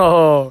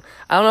 Oh,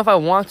 I don't know if I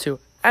want to.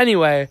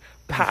 Anyway,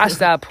 past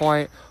that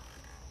point,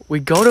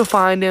 we go to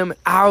find him. An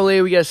hour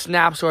later, we get a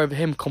snap story of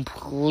him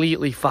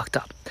completely fucked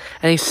up.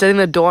 And he's sitting in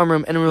the dorm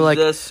room, and we're like...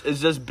 Is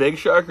this Big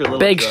Shark or Little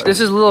Shark? This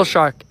is Little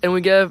Shark. And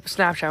we get a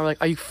Snapchat, and we're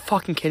like, are you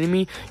fucking kidding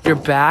me? You're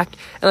back?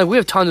 And, like, we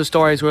have tons of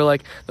stories where,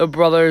 like, the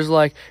brothers,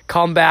 like,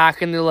 come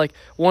back, and they're like,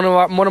 one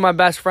of my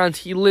best friends,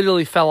 he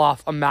literally fell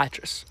off a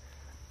mattress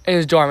in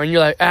his dorm. And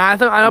you're like... And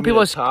I know people...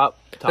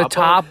 The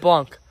top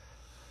bunk.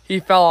 He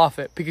fell off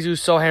it because he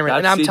was so hammered.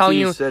 And I'm telling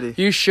you,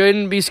 you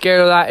shouldn't be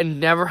scared of that. It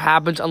never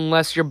happens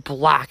unless you're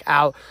black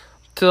out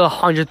to the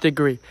 100th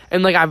degree.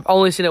 And, like, I've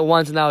only seen it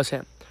once, and that was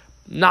him.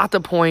 Not the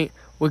point.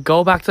 We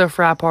go back to the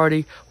frat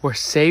party. We're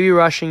savvy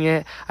rushing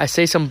it. I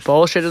say some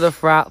bullshit to the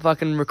frat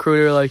fucking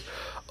recruiter, like,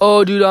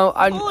 oh, dude,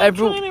 I'm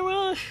trying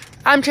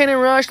to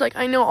rush. Like,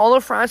 I know all the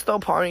frats throw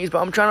parties, but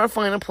I'm trying to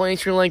find a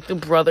place where, like, the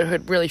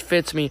brotherhood really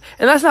fits me.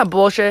 And that's not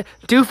bullshit.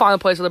 Do find a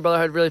place where the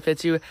brotherhood really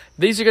fits you.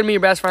 These are going to be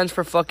your best friends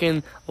for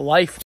fucking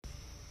life.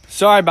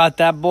 Sorry about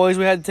that, boys.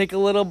 We had to take a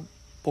little...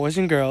 Boys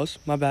and girls.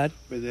 My bad.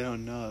 But they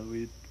don't know.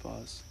 We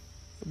paused.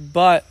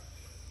 But...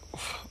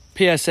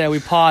 PSA, we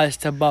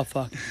paused to butt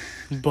fuck.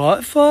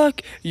 Butt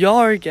fuck? Y'all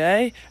are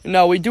gay?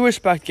 No, we do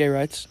respect gay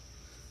rights.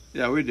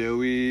 Yeah, we do.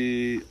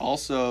 We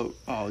also...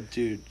 Oh,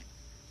 dude.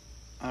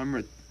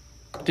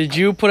 Did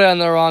you put it on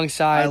the wrong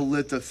side? I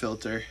lit the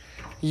filter.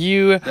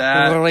 You retard.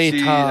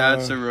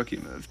 That's a rookie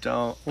move.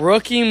 Don't.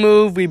 Rookie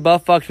move, we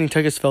butt fucked and he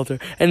took his filter.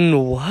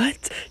 And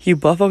what? You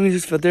butt fucked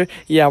his filter?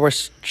 Yeah, we're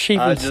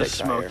cheap and sick. I just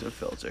smoked a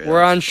filter.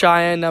 We're on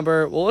Cheyenne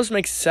number... Well, let's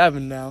make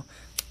 7 now.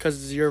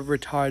 Because of your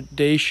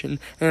retardation.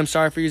 And I'm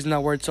sorry for using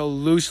that word so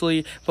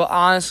loosely. But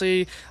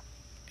honestly,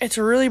 it's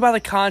really by the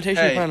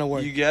connotation you put on the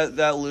word. You get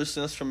that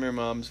looseness from your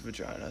mom's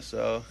vagina,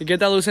 so... You get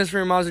that looseness from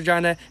your mom's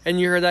vagina, and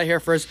you heard that here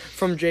first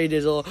from J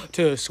Dizzle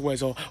to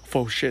Swizzle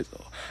for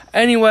shizzle.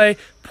 Anyway,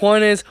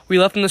 point is, we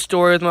left in the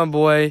store with my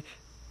boy.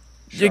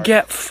 Shark. You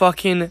get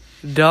fucking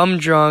dumb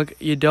drunk.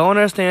 You don't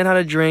understand how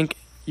to drink.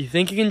 You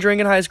think you can drink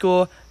in high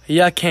school.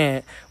 You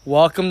can't.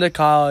 Welcome to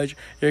college.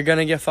 You're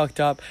gonna get fucked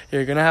up.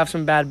 You're gonna have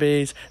some bad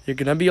days. You're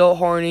gonna be all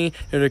horny.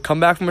 You're gonna come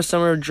back from a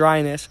summer of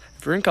dryness.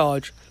 If you're in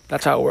college,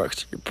 that's how it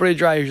works. You're pretty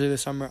dry usually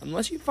this summer.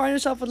 Unless you find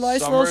yourself a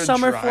nice little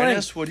summer fling.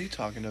 What are you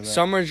talking about?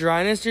 Summer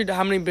dryness? Dude,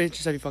 how many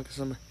bitches have you fucked this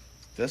summer?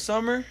 This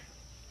summer?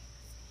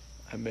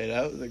 I made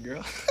out with a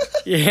girl.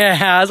 Yeah,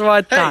 that's what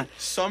I thought. Hey,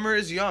 summer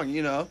is young,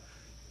 you know.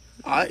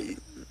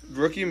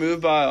 Rookie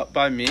move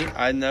by me.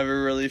 I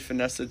never really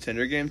finessed the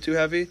Tinder game too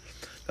heavy.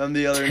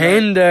 The other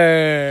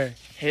Tinder. Night,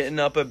 hitting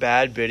up a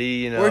bad biddy,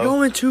 you know. We're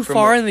going too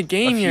far in the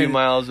game here. A few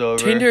miles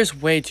over. Tinder is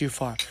way too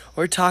far.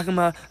 We're talking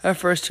about our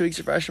first 2 weeks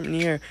of freshman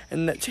year,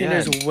 and that Tinder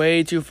is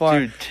way too far.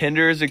 Dude,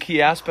 Tinder is a key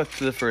aspect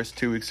to the first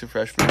 2 weeks of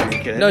freshman year. Are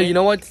you kidding me? You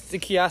know what's the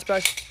key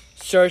aspect?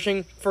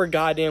 Searching for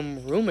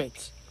goddamn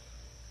roommates.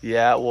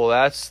 Yeah, well,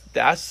 that's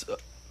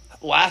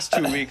last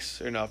 2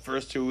 weeks, or no,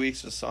 first 2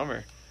 weeks of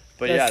summer.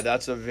 But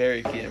that's a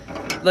very key.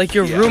 Like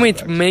your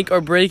roommates make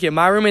or break it.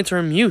 My roommates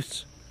are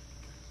mutes.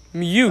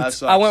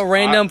 I went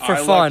random for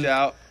fun.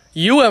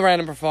 You went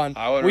random for fun.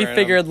 We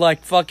figured,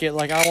 like, fuck it.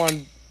 Like, I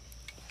want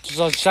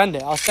to send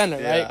it. I'll send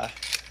it, right?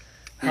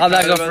 How'd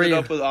that go for you?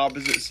 Ended up with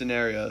opposite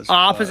scenarios.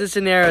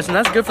 Scenarios, and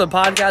that's good for the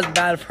podcast,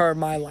 bad for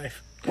my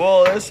life.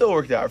 Well, it still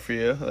worked out for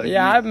you. Like,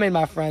 I've made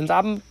my friends.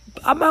 I'm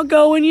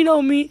outgoing. You know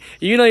me.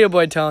 You know your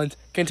boy Tones.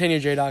 Continue,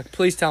 J-Dog.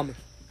 Please tell me.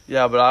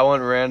 Yeah, but I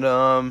went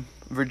random.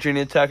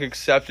 Virginia Tech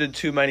accepted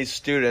too many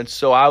students,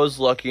 so I was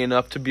lucky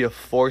enough to be a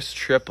forced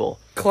triple.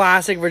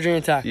 Classic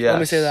Virginia Tech. Yes. Let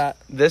me say that.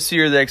 This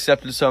year they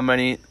accepted so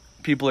many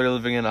people are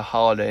living in a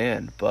Holiday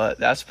Inn, but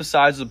that's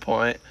besides the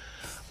point.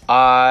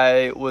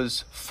 I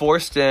was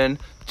forced in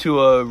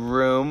to a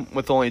room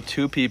with only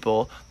 2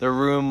 people. The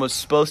room was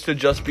supposed to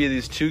just be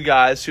these 2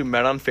 guys who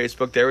met on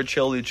Facebook. They were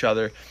chill with each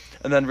other.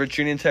 And then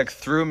Virginia Tech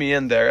threw me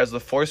in there as the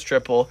forced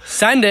triple.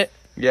 Send it.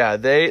 Yeah,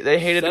 they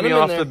hated me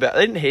off the bat.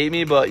 They didn't hate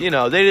me, but, you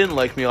know, they didn't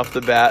like me off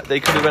the bat. They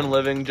could have been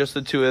living just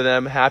the 2 of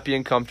them, happy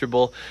and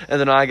comfortable. And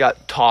then I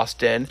got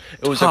tossed in.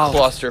 It was a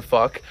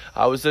clusterfuck.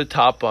 I was the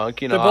top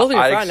bunk. You know, they're both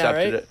I your accepted friend now,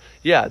 right? it.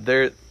 Yeah,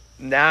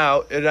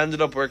 now it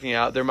ended up working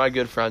out. They're my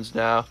good friends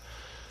now.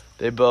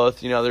 They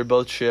both, you know, they're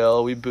both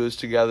chill. We boozed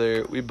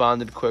together. We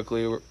bonded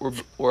quickly.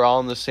 We're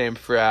all in the same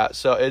frat.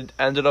 So it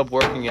ended up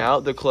working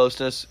out. The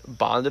closeness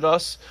bonded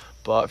us.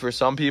 But for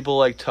some people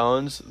like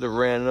Tones, the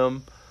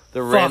random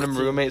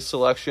roommate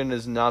selection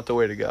is not the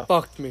way to go.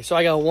 Fucked me. So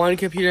I got one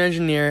computer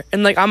engineer,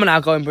 and like I'm an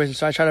outgoing person,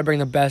 so I try to bring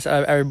the best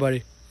out of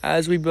everybody,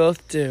 as we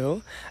both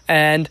do.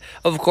 And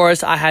of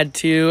course, I had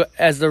 2,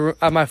 as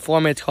my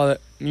floor mates call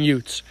it,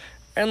 mutes.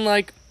 And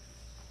like,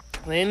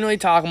 they didn't really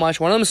talk much.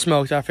 One of them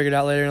smoked, I figured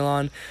out later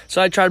on. So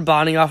I tried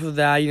bonding off of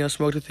that, you know,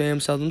 smoked with him,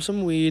 sold him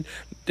some weed.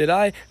 Did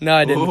I? No,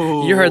 I didn't.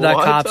 Ooh, you heard that,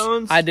 what, cops.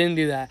 Tones? I didn't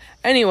do that.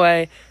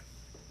 Anyway,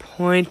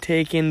 point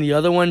taken. The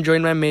other one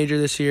joined my major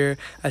this year.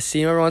 I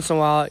see him every once in a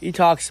while. He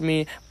talks to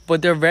me,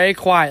 but they're very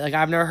quiet. Like,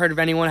 I've never heard of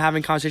anyone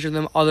having conversation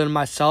with them other than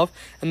myself,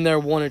 and they're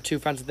 1 or 2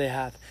 friends that they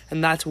have.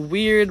 And that's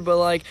weird, but,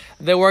 like,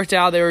 they worked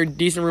out. They were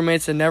decent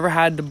roommates. They never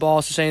had the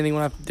balls to say anything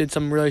when I did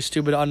some really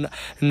stupid,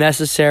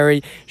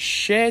 unnecessary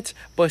shit,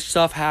 but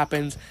stuff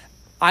happens.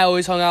 I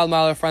always hung out in my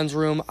other friend's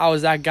room. I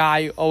was that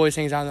guy who always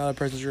hangs out in the other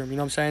person's room. You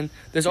know what I'm saying?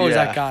 There's always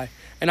that guy.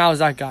 And I was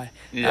that guy.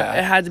 Yeah.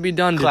 It had to be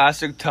done.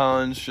 Classic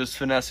Tones, just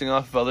finessing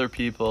off of other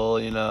people,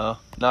 you know.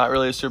 Not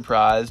really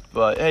surprised,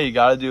 but hey, you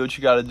gotta do what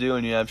you gotta do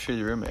when you have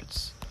shitty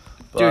roommates.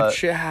 But, dude,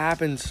 shit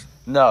happens.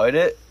 No,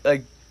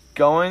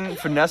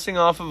 finessing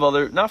off of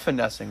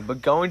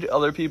but going to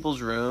other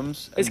people's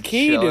rooms. It's and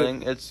key,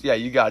 chilling, dude.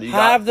 You got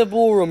have the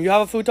pool room. You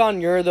have a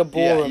futon, you're the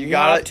pool room. You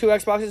have 2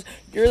 Xboxes,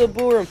 you're the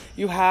pool room.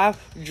 You have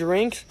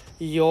drinks,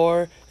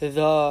 you're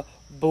the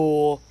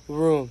pool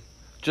room.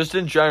 Just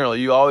in general,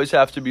 you always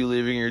have to be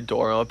leaving your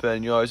door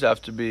open. You always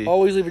have to be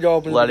always leave your door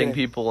open, letting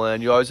people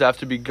in. You always have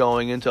to be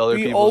going into other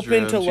people's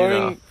rooms. Be open to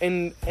learning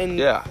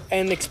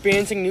and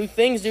experiencing new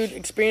things, dude.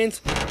 Experience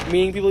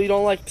meeting people you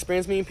don't like.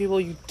 Experience meeting people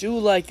you do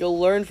like. You'll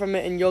learn from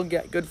it, and you'll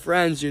get good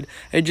friends, dude.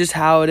 It's just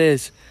how it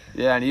is.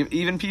 Yeah, and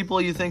even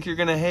people you think you're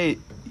gonna hate,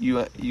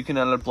 you can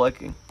end up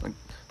liking. Like,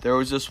 there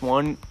was this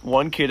one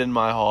kid in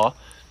my hall.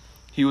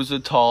 He was a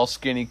tall,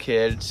 skinny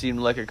kid. Seemed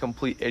like a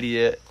complete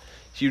idiot.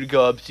 He would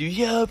go up to you,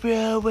 yo,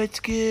 bro,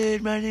 what's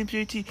good? My name's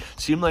JT.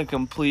 Seemed like a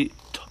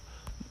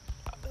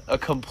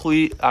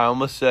complete, I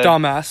almost said...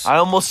 dumbass. I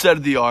almost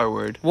said the R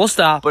word. We'll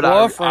stop. But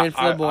we'll refrain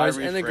for the boys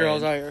and the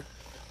girls out here.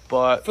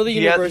 But for the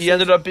he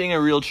ended up being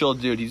a real chill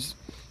dude.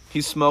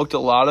 He smoked a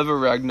lot of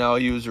oregano.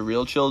 He was a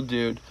real chill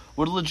dude.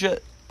 Would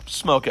legit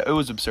smoke it. It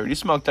was absurd. He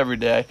smoked every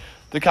day.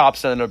 The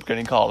cops ended up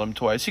getting called him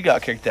twice. He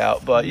got kicked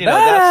out. But, you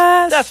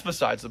know, that's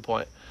besides the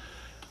point.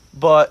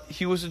 But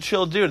he was a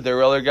chill dude. There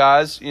were other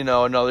guys. You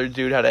know, another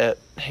dude had a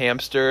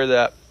hamster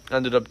that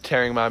ended up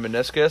tearing my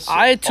meniscus.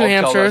 I had 2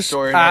 hamsters,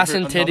 ass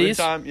and titties.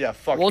 Yeah,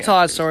 fuck we'll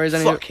tell that stories.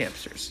 Fuck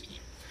hamsters.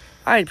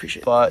 I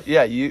appreciate it. But,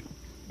 yeah, you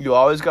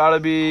always got to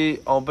be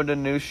open to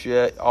new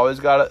shit. Always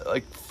got to,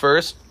 like,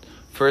 first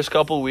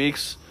couple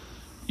weeks,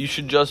 you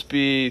should just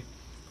be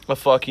a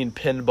fucking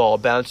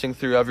pinball bouncing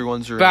through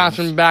everyone's rooms.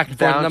 Bouncing back and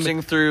forth.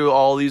 Bouncing through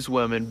all these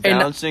women.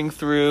 Bouncing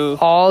through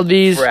all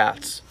these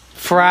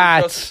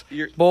frats,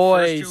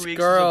 boys,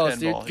 girls,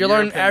 dude. You're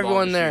learning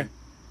everyone there.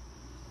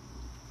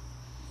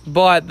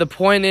 But the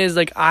point is,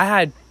 like, I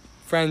had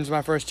friends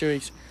my first 2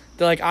 weeks.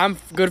 They're like, I'm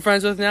good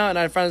friends with now, and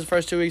I had friends the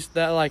first 2 weeks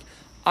that, like,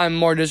 I'm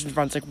more distant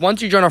friends. Like,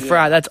 once you join a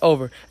frat, that's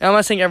over. And I'm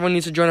not saying everyone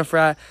needs to join a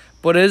frat,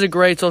 but it is a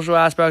great social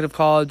aspect of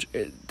college,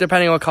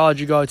 depending on what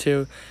college you go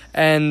to.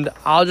 And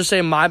I'll just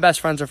say my best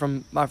friends are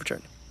from my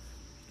fraternity.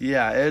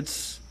 Yeah,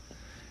 it's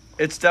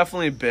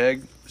definitely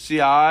big.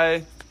 See,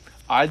 I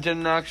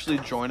didn't actually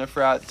join a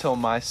frat till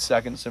my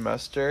 2nd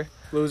semester.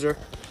 Loser.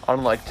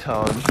 Unlike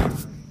Tone.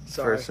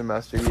 Sorry. First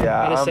semester,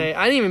 yeah. I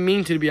didn't even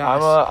mean to be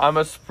honest. I'm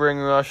a spring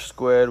rush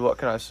squid. What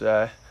can I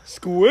say?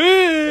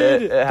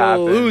 Squid. It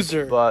happened.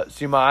 Loser. But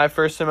see, my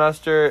first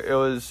semester, it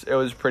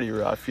was pretty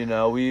rough. You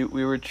know, we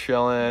were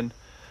chilling,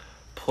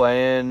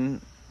 playing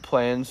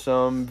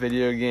some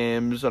video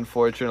games.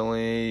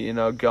 Unfortunately, you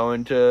know,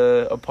 going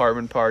to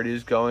apartment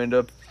parties, going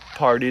to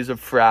parties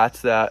of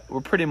frats that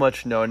were pretty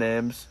much no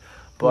names.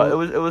 But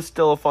it was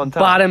still a fun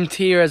time. Bottom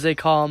tier, as they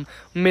call them.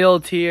 Middle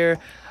tier,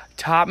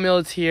 top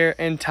middle tier,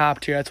 and top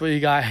tier. That's what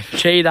you got.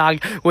 J-Dog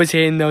was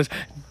hitting those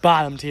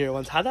bottom tier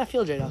ones. How'd that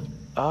feel, J-Dog?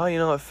 Oh, you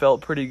know, it felt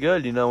pretty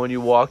good. You know, when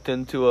you walked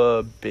into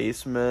a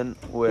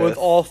basement with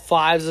all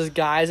 5 as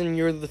guys and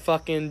you're the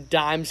fucking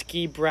dime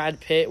ski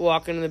Brad Pitt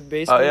walking in the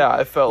basement. Oh, yeah.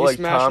 I felt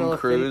like Tom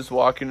Cruise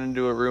walking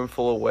into a room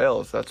full of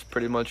whales. That's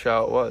pretty much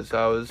how it was.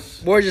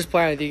 We're just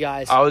playing with you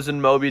guys. I was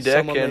in Moby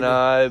Dick, and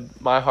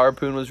my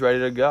harpoon was ready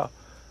to go.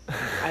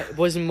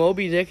 Was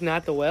Moby Dick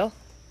not the whale?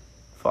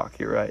 Fuck,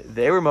 you're right.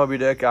 They were Moby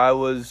Dick. I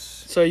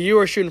So you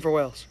were shooting for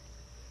whales.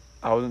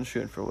 wasn't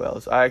shooting for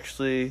whales. I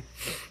actually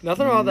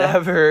Nothing wrong with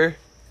that.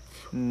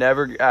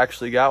 never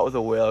actually got with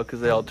a whale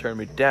because they all turned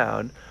me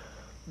down.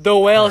 The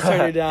whales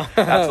turned you down.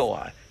 That's a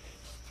lie.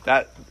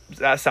 That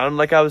sounded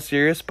like I was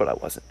serious, but I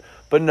wasn't.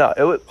 But no,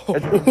 it was.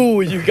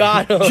 Ooh, you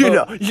got him.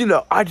 You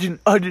know, I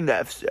didn't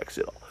have sex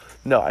at all.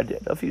 No, I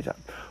did a few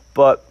times.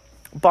 But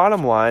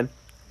bottom line,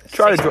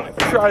 try to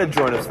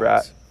join a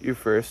frat your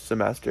first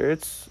semester.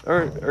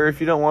 Or if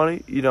you don't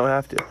want to, you don't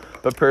have to.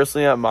 But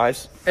personally,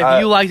 if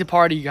you like to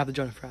party, you have to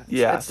join a frat.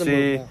 Yeah, That's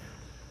the move.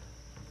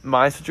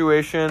 My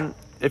situation,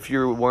 if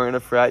you weren't in a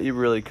frat, you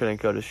really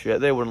couldn't go to shit.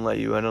 They wouldn't let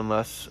you in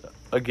unless,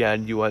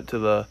 again, you went to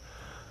the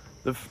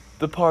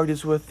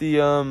parties with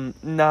the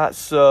not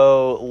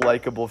so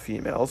likable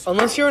females.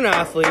 Unless you're an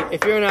athlete.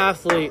 If you're an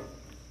athlete,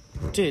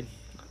 dude,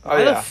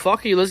 why the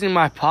fuck are you listening to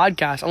my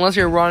podcast? Unless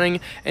you're running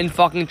and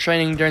fucking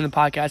training during the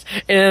podcast.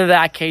 And in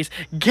that case,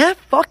 get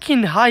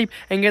fucking hype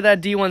and get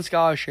that D1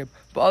 scholarship.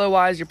 But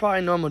otherwise, you're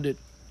probably normal, dude.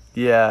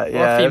 Yeah.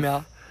 Or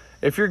female.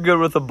 If you're good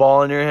with the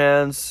ball in your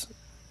hands,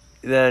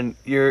 then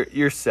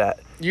you're set.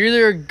 You're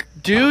either a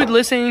dude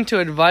listening to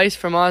advice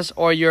from us,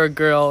 or you're a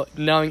girl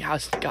knowing how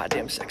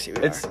goddamn sexy we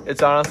are.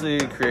 It's honestly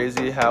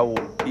crazy how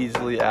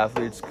easily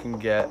athletes can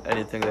get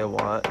anything they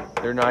want.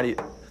 They're not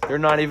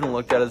even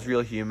looked at as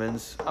real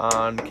humans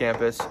on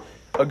campus.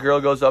 A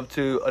girl goes up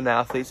to an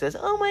athlete, says,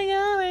 "Oh my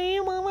god, are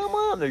you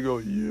mama?" They go,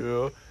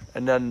 "Yeah,"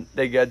 and then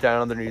they get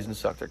down on their knees and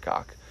suck their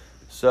cock.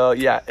 So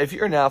yeah, if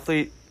you're an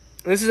athlete,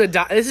 this is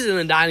in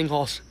the dining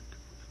halls.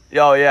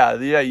 Oh yeah.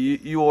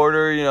 You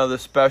order, the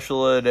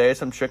special of the day,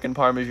 some chicken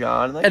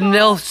parmesan, and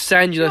they'll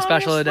send you the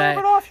special of the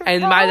day.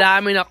 And by that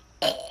I mean,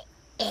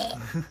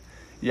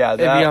 yeah, if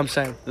you know what I'm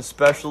saying. The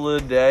special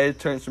of the day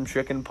turns from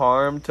chicken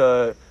parm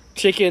to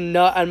chicken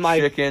nut and my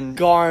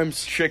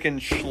garms, chicken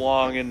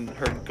schlong in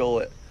her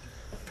gullet.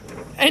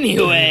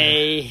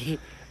 Anyway.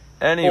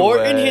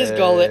 Or in his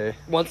gullet.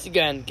 Once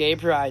again, gay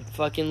pride.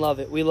 Fucking love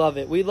it. We love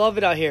it. We love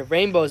it out here.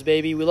 Rainbows,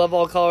 baby. We love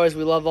all colors.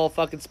 We love all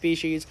fucking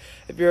species.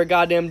 If you're a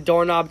goddamn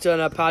doorknob to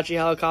an Apache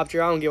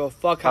helicopter, I don't give a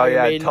fuck how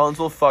you're made. Tones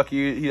will fuck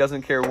you. He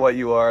doesn't care what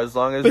you are, as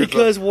long as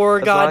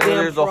we're goddamn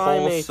there's a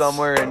hole primates.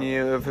 somewhere in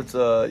you. If it's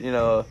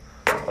a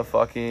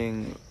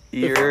fucking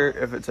ear,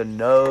 if it's a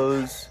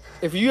nose.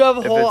 If you have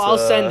a hole, I'll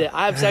send it.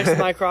 I have sex with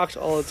my Crocs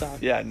all the time.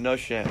 Yeah, no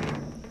shame.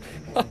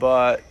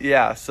 But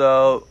yeah,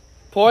 so.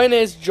 Point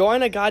is,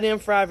 join a goddamn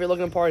frat if you're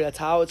looking to party. That's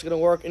how it's going to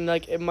work. And,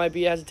 it might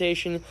be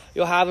hesitation.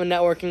 You'll have a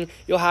networking.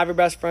 You'll have your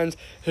best friends.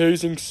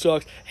 Hazing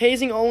sucks.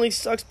 Hazing only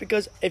sucks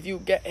because if you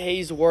get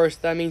hazed worse,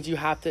 that means you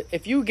have to...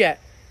 If you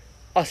get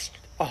a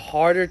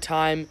harder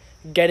time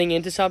getting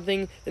into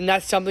something, then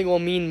that something will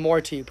mean more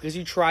to you because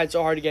you tried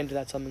so hard to get into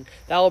that something.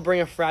 That will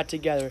bring a frat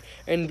together.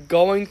 And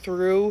going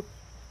through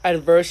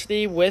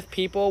adversity with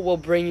people will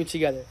bring you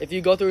together. If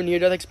you go through a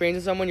near-death experience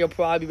with someone, you'll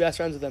probably be best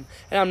friends with them.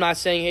 And I'm not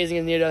saying hazing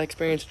is a near-death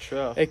experience.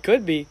 True. It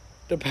could be,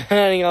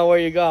 depending on where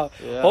you go.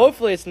 Yeah.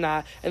 Hopefully it's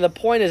not. And the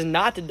point is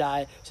not to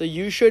die, so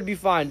you should be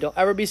fine. Don't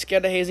ever be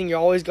scared of hazing.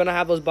 You're always going to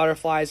have those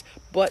butterflies.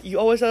 But you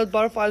always have those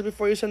butterflies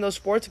before you send those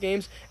sports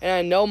games. And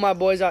I know my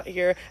boys out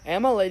here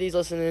and my ladies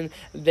listening,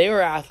 they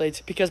were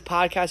athletes because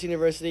Podcast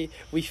University,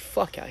 we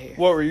fuck out here.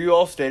 What, were you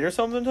all state or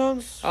something,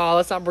 Tones? Oh,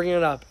 let's not bring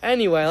it up.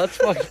 Anyway, let's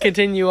fucking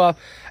continue up.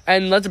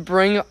 And let's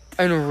bring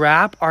and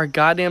wrap our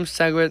goddamn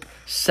segment.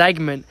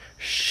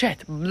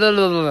 Shit. Blah,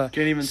 blah, blah.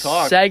 Can't even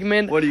talk.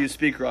 Segment. What, do you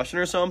speak Russian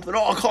or something?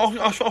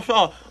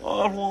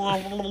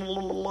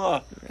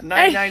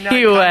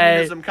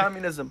 Anyway.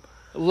 Communism.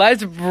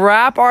 Let's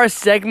wrap our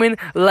segment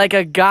like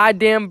a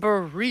goddamn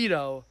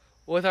burrito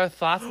with our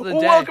thoughts of the day.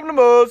 Welcome to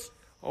Moe's.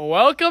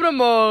 Welcome to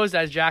Moe's.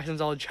 That's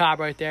Jackson's old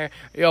job right there.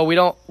 Yo, we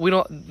don't.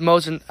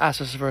 Moe's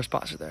asked us for a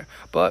sponsor there,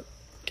 but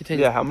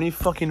continue. Yeah, how many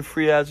fucking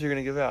free ads are you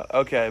gonna give out?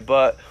 Okay,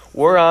 but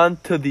we're on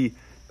to the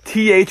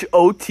THOTOFTD.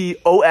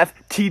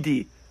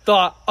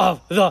 Thought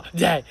of the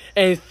day,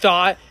 and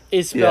thought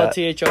is spelled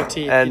THOT.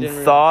 And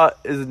thought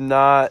is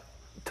not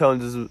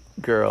Tones'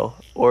 girl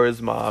or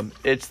his mom.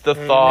 It's the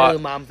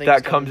thought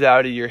that comes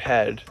out of your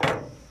head.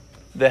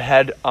 The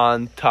head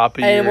on top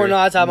of your And we're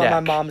not talking neck.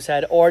 about my mom's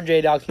head or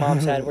J-Dog's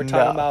mom's head. We're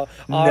talking about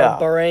our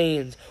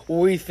brains. What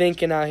we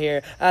thinking out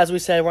here. As we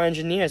said, we're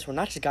engineers. We're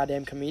not just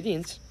goddamn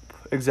comedians.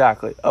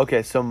 Exactly.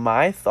 Okay, so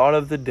my thought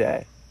of the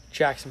day.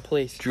 Jackson,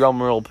 please.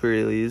 Drum roll,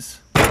 please.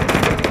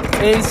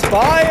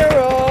 Inspire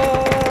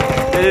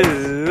us!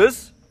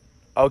 Is...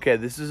 Okay,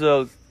 this is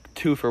a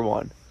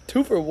 2-for-1.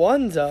 2 for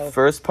 1, though.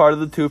 First part of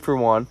the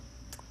 2-for-1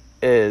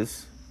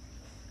 is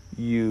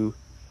you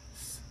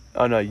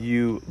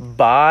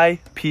buy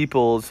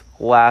people's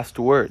last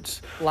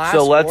words.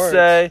 So let's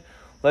say,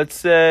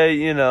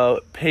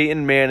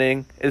 Peyton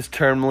Manning is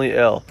terminally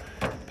ill.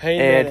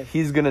 And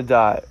he's going to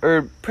die.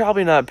 Or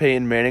probably not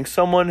Peyton Manning,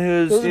 someone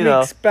who's, Those would be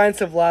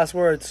expensive last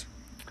words.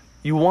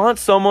 You want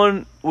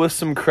someone with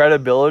some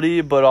credibility,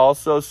 but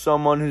also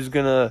someone who's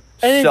going to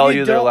sell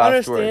you their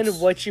last words. And if you don't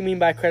understand what you mean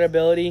by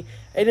credibility,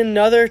 in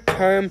another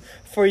term,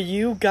 for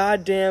you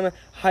goddamn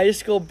high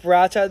school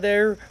brats out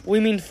there, we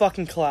mean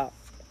fucking clout.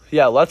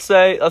 Yeah, let's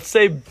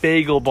say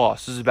Bagel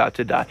Boss is about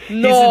to die.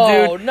 No, he's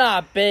a dude,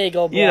 not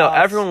Bagel Boss. you know,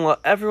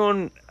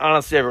 everyone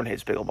honestly everyone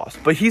hates Bagel Boss,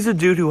 but he's a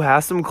dude who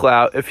has some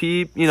clout. If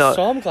he,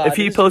 if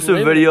he posts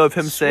a video of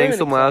him saying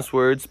some last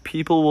words,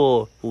 people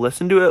will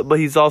listen to it, but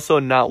he's also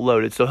not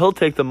loaded, so he'll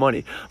take the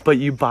money. But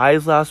you buy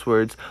his last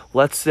words.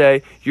 Let's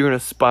say you're an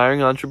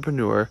aspiring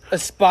entrepreneur.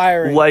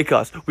 Like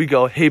us. We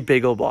go, hey,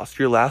 Bagel Boss,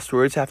 your last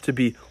words have to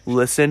be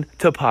listen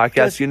to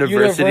Podcast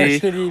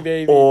University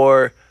baby.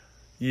 or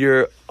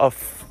you're a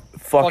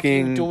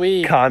fucking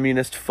dweeb.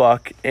 Communist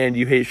fuck and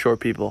you hate short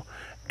people.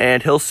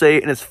 And he'll say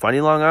it in his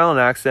funny Long Island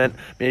accent.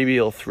 Maybe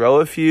he'll throw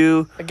a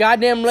few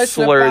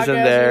slurs in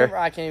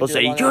there. He'll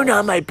say, you're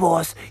not my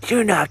boss.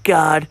 You're not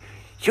God.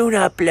 You're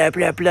not blah,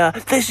 blah, blah.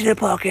 Listen to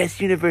Podcast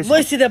University.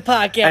 Listen to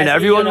Podcast And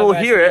everyone will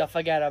hear it.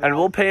 And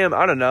we'll pay him,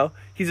 I don't know.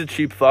 He's a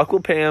cheap fuck.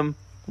 We'll pay him,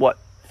 what?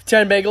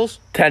 10 bagels?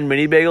 10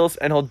 mini bagels,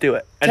 and he'll do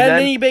it. And 10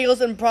 mini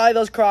bagels and probably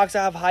those Crocs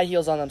that have high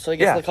heels on them. So he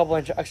gets a couple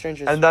extra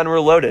inches. And then we're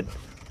loaded.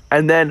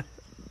 And then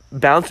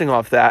bouncing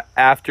off that,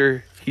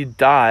 after he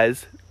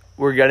dies,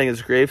 we're getting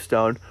his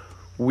gravestone.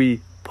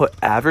 We put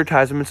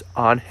advertisements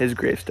on his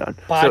gravestone.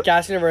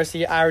 Podcast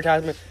University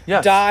advertisement.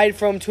 Yes. Died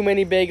from too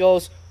many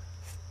bagels.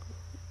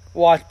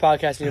 Watch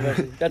Podcast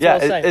University. That's all I'll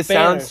say. It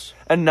sounds,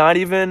 and not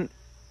even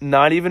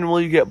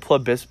will you get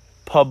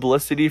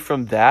publicity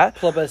from that.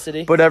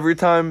 Publicity. But every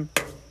time,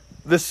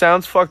 this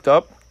sounds fucked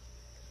up,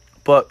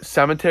 but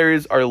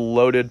cemeteries are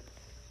loaded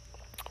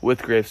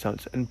with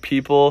gravestones, and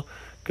people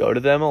go to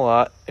them a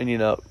lot,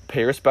 and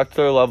pay respect to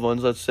their loved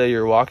ones. Let's say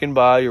you're walking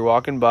by, you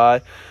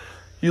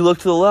look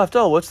to the left.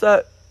 Oh, what's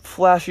that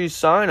flashy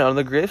sign on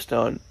the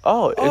gravestone?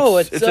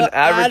 It's an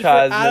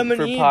advertisement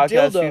for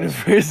Podcast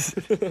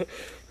University.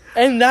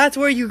 And that's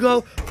where you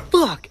go,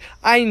 fuck,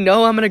 I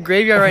know I'm in a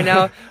graveyard right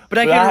now, but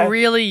I can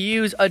really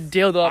use a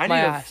dildo up my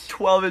ass. A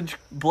 12-inch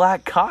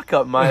black cock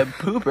up my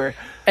pooper.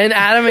 And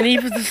Adam and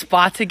Eve is the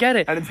spot to get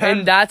it.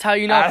 And that's how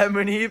you know. Adam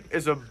and Eve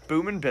is a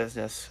booming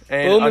business.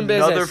 And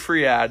another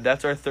free ad.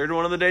 That's our third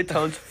one of the day.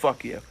 Tones,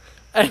 fuck you.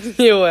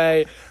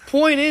 Anyway,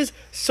 point is,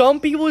 some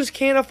people just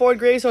can't afford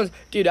gravestones.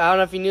 Dude, I don't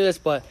know if you knew this,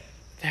 but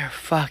they're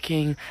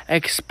fucking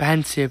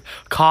expensive.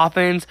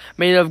 Coffins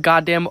made of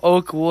goddamn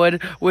oak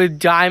wood with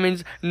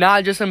diamonds,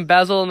 not just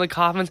embezzled in the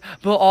coffins,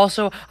 but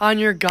also on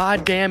your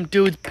goddamn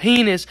dude's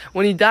penis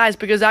when he dies,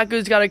 because that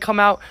dude's gotta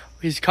come out.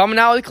 He's coming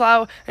out with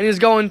clout, and he's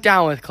going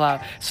down with clout.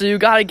 So you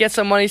gotta get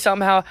some money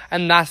somehow,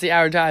 and that's the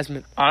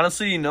advertisement.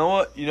 Honestly, you know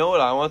what? You know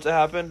what I want to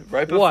happen?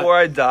 Right before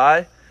I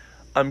die,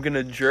 I'm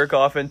gonna jerk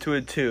off into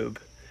a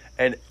tube.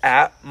 And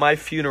at my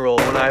funeral,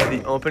 when I have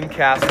the open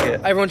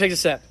casket... Everyone takes a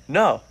sip.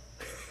 No.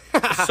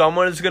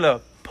 Someone is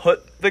gonna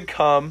put the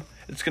cum.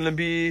 It's gonna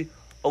be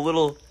a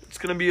little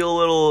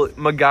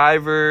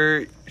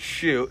MacGyver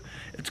shoot.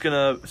 It's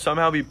gonna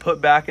somehow be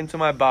put back into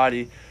my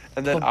body,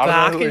 and then I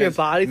don't know who it is.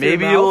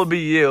 Maybe it will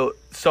be you.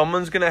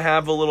 Someone's gonna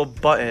have a little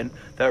button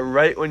that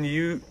right when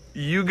you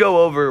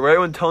go over, right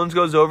when Tones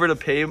goes over to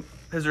pay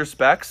his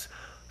respects,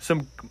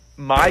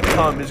 my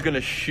cum is gonna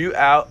shoot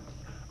out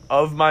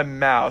of my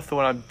mouth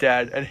when I'm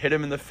dead and hit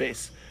him in the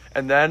face,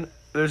 and then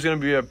there's gonna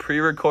be a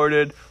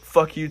pre-recorded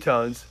 "fuck you,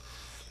 Tones."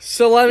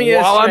 So let me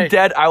get While I'm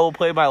dead, I will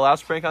play my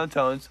last prank on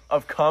Tones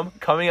of cum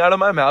coming out of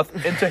my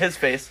mouth into his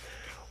face.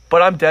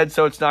 But I'm dead,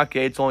 so it's not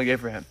gay. It's only gay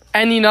for him.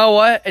 And you know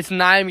what? It's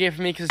not even gay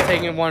for me because it's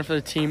taking one for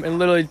the team and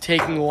literally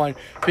taking one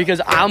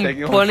because I'm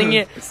putting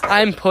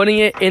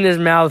it in his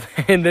mouth,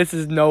 and this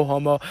is no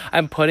homo.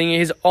 I'm putting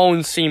his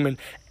own semen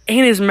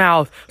in his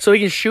mouth so he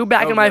can shoot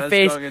back in my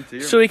face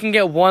so he can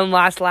get one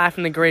last laugh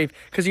in the grave,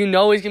 because he's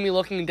gonna be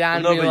looking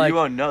down and be like, you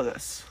won't know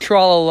this.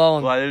 Troll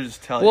alone. Well, they're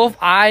just telling you. Well, if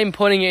I'm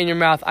putting it in your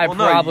mouth, I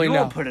probably know. You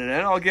won't put it in.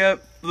 I'll get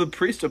the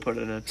priest to put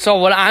it in. So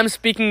when I'm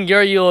speaking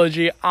your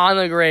eulogy on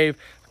the grave,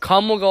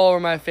 cum will go over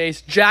my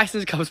face.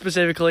 Jackson's cum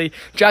specifically.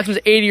 Jackson's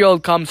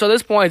 80-year-old cum. So at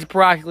this point, it's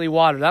practically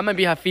water. That might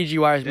be how Fiji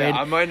wire is made.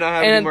 I might not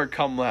have any more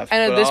cum left.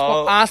 And at this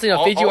point, honestly,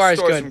 no, Fiji wire is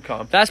good.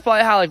 That's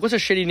probably how, what's a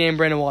shitty name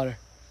brand of water?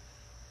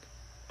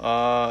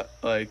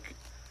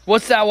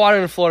 What's that water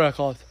in Florida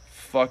called?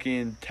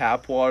 Fucking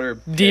tap water.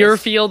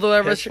 Deerfield or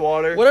whatever. Piss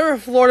water. Whatever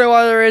Florida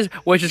water is,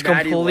 which is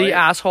complete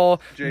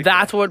asshole. Drink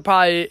that's what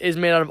probably is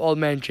made out of old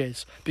man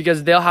jizz.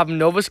 Because they'll have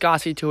no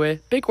viscosity to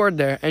it. Big word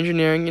there.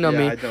 Engineering, you know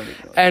me. I don't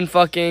even know. And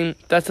fucking,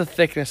 that's the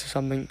thickness of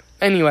something.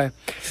 Anyway.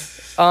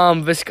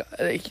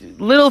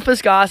 Little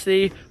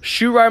viscosity,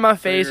 shoot right in my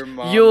face,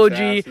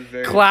 eulogy,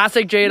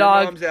 classic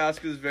J-Dog. Your mom's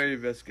ass is very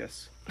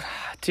viscous.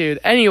 Dude,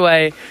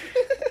 anyway.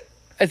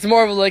 It's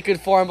more of a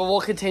liquid form, but we'll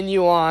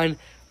continue on.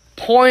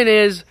 Point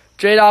is,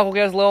 J-Dog will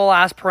get his little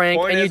last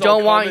prank, and you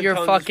don't want your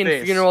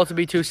fucking funeral to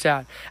be too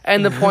sad.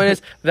 And the point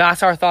is,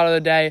 that's our thought of the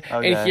day.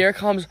 Okay. And here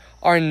comes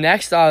our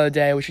next thought of the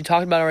day, which we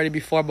talked about already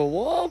before, but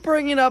we'll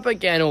bring it up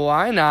again.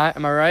 Why not?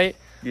 Am I right?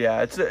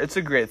 Yeah, it's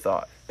a great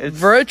thought. It's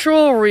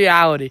virtual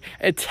reality.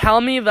 And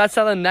tell me if that's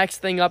not the next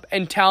thing up,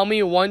 and tell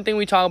me one thing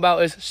we talk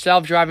about is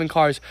self-driving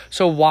cars.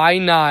 So why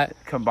not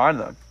combine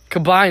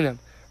them?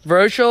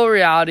 Virtual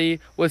reality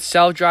with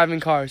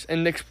self-driving cars.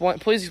 And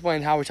please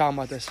explain how we're talking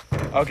about this.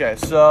 Okay,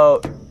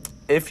 so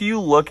if you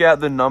look at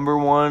the number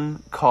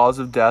one cause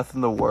of death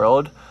in the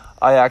world,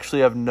 I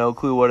actually have no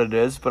clue what it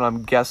is, but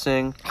I'm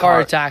guessing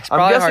Heart attacks. I'm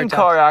Probably guessing heart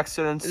car attacks.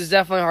 accidents. It's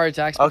definitely heart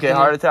attacks. Okay,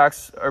 heart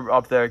attacks are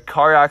up there.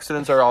 Car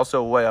accidents are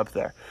also way up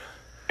there.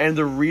 And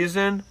the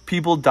reason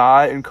people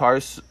die in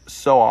cars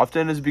so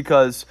often is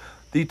because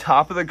the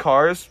top of the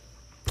cars,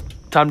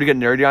 time to get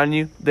nerdy on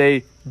you,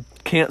 they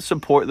can't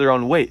support their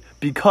own weight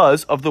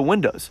because of the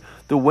windows.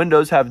 The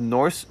windows have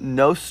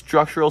no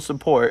structural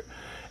support,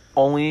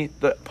 only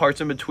the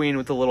parts in between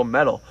with the little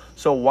metal.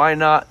 So why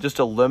not just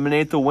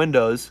eliminate the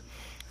windows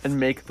and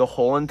make the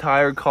whole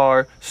entire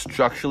car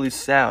structurally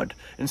sound?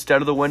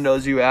 Instead of the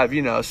windows, you have,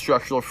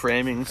 structural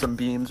framing, some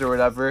beams or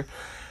whatever.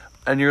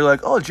 And you're like,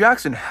 oh,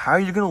 Jackson, how are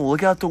you going to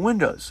look out the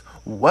windows?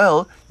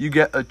 Well, you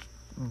get a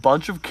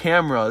bunch of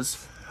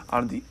cameras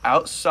on the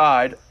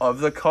outside of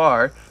the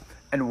car.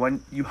 And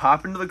when you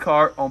hop into the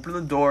car, open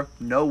the door,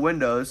 no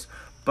windows,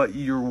 but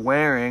you're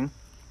wearing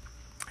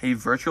a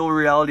virtual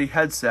reality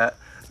headset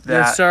that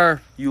Yes,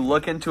 sir. you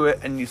look into it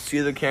and you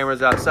see the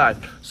cameras outside.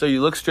 So you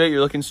look straight,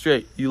 you're looking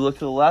straight. You look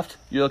to the left,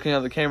 you're looking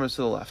at the cameras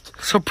to the left.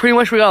 So pretty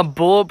much we got a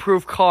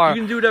bulletproof car.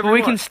 You can do whatever but you we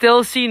want. can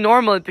still see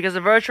normally because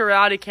the virtual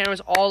reality cameras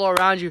all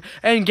around you.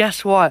 And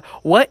guess what?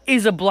 What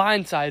is a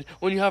blind side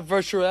when you have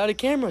virtual reality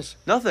cameras?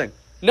 Nothing.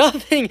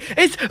 Nothing.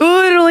 It's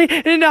literally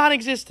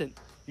non-existent.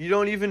 You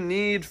don't even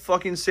need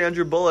fucking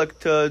Sandra Bullock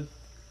to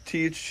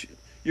teach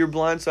your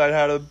blind side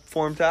how to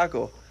form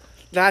tackle.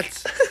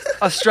 That's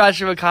a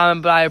stretch of a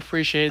comment, but I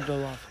appreciate the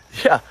love.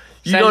 Yeah,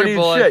 you Sandra don't need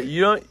Bullock. shit.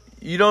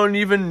 You don't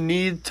even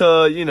need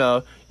to, you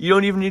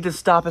don't even need to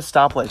stop at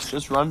stoplights.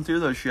 Just run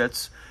through those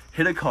shits,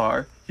 hit a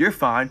car, you're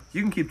fine.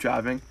 You can keep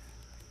driving.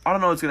 I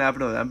don't know what's gonna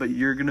happen to them, but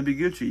you're gonna be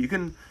Gucci. You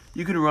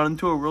can run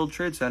into a World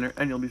Trade Center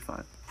and you'll be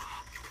fine.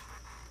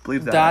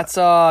 Bleep that.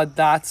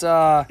 That's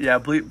Yeah,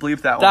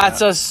 bleep that one.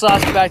 That's out. a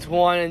suspect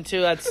 1 and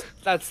 2.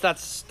 That's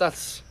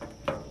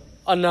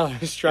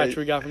another stretch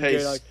we got from Hey,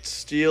 J-Dog.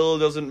 steel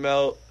doesn't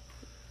melt.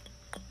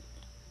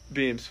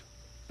 Beams.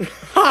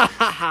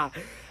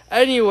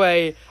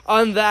 Anyway,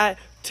 on that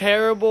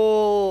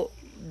terrible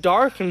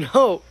dark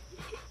note,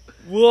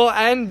 we'll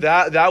end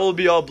That will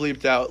be all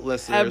bleeped out,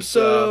 listeners.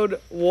 episode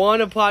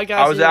 1 of Podcast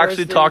I was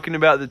actually University. talking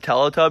about the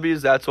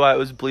Teletubbies. That's why it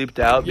was bleeped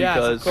out. Yes,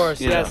 because, of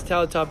course. you know. Yes,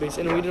 Teletubbies.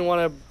 And we didn't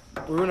want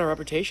to ruin our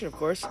reputation, of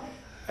course.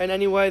 And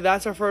anyway,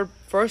 that's our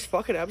first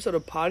fucking episode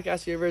of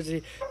Podcast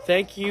University.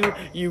 Thank you,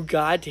 you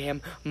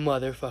goddamn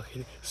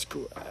motherfucking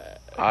squad.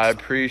 I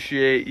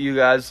appreciate you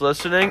guys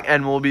listening,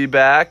 and we'll be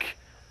back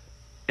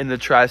in the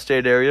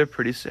tri-state area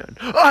pretty soon.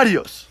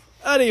 Adios!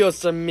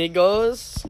 Adios, amigos.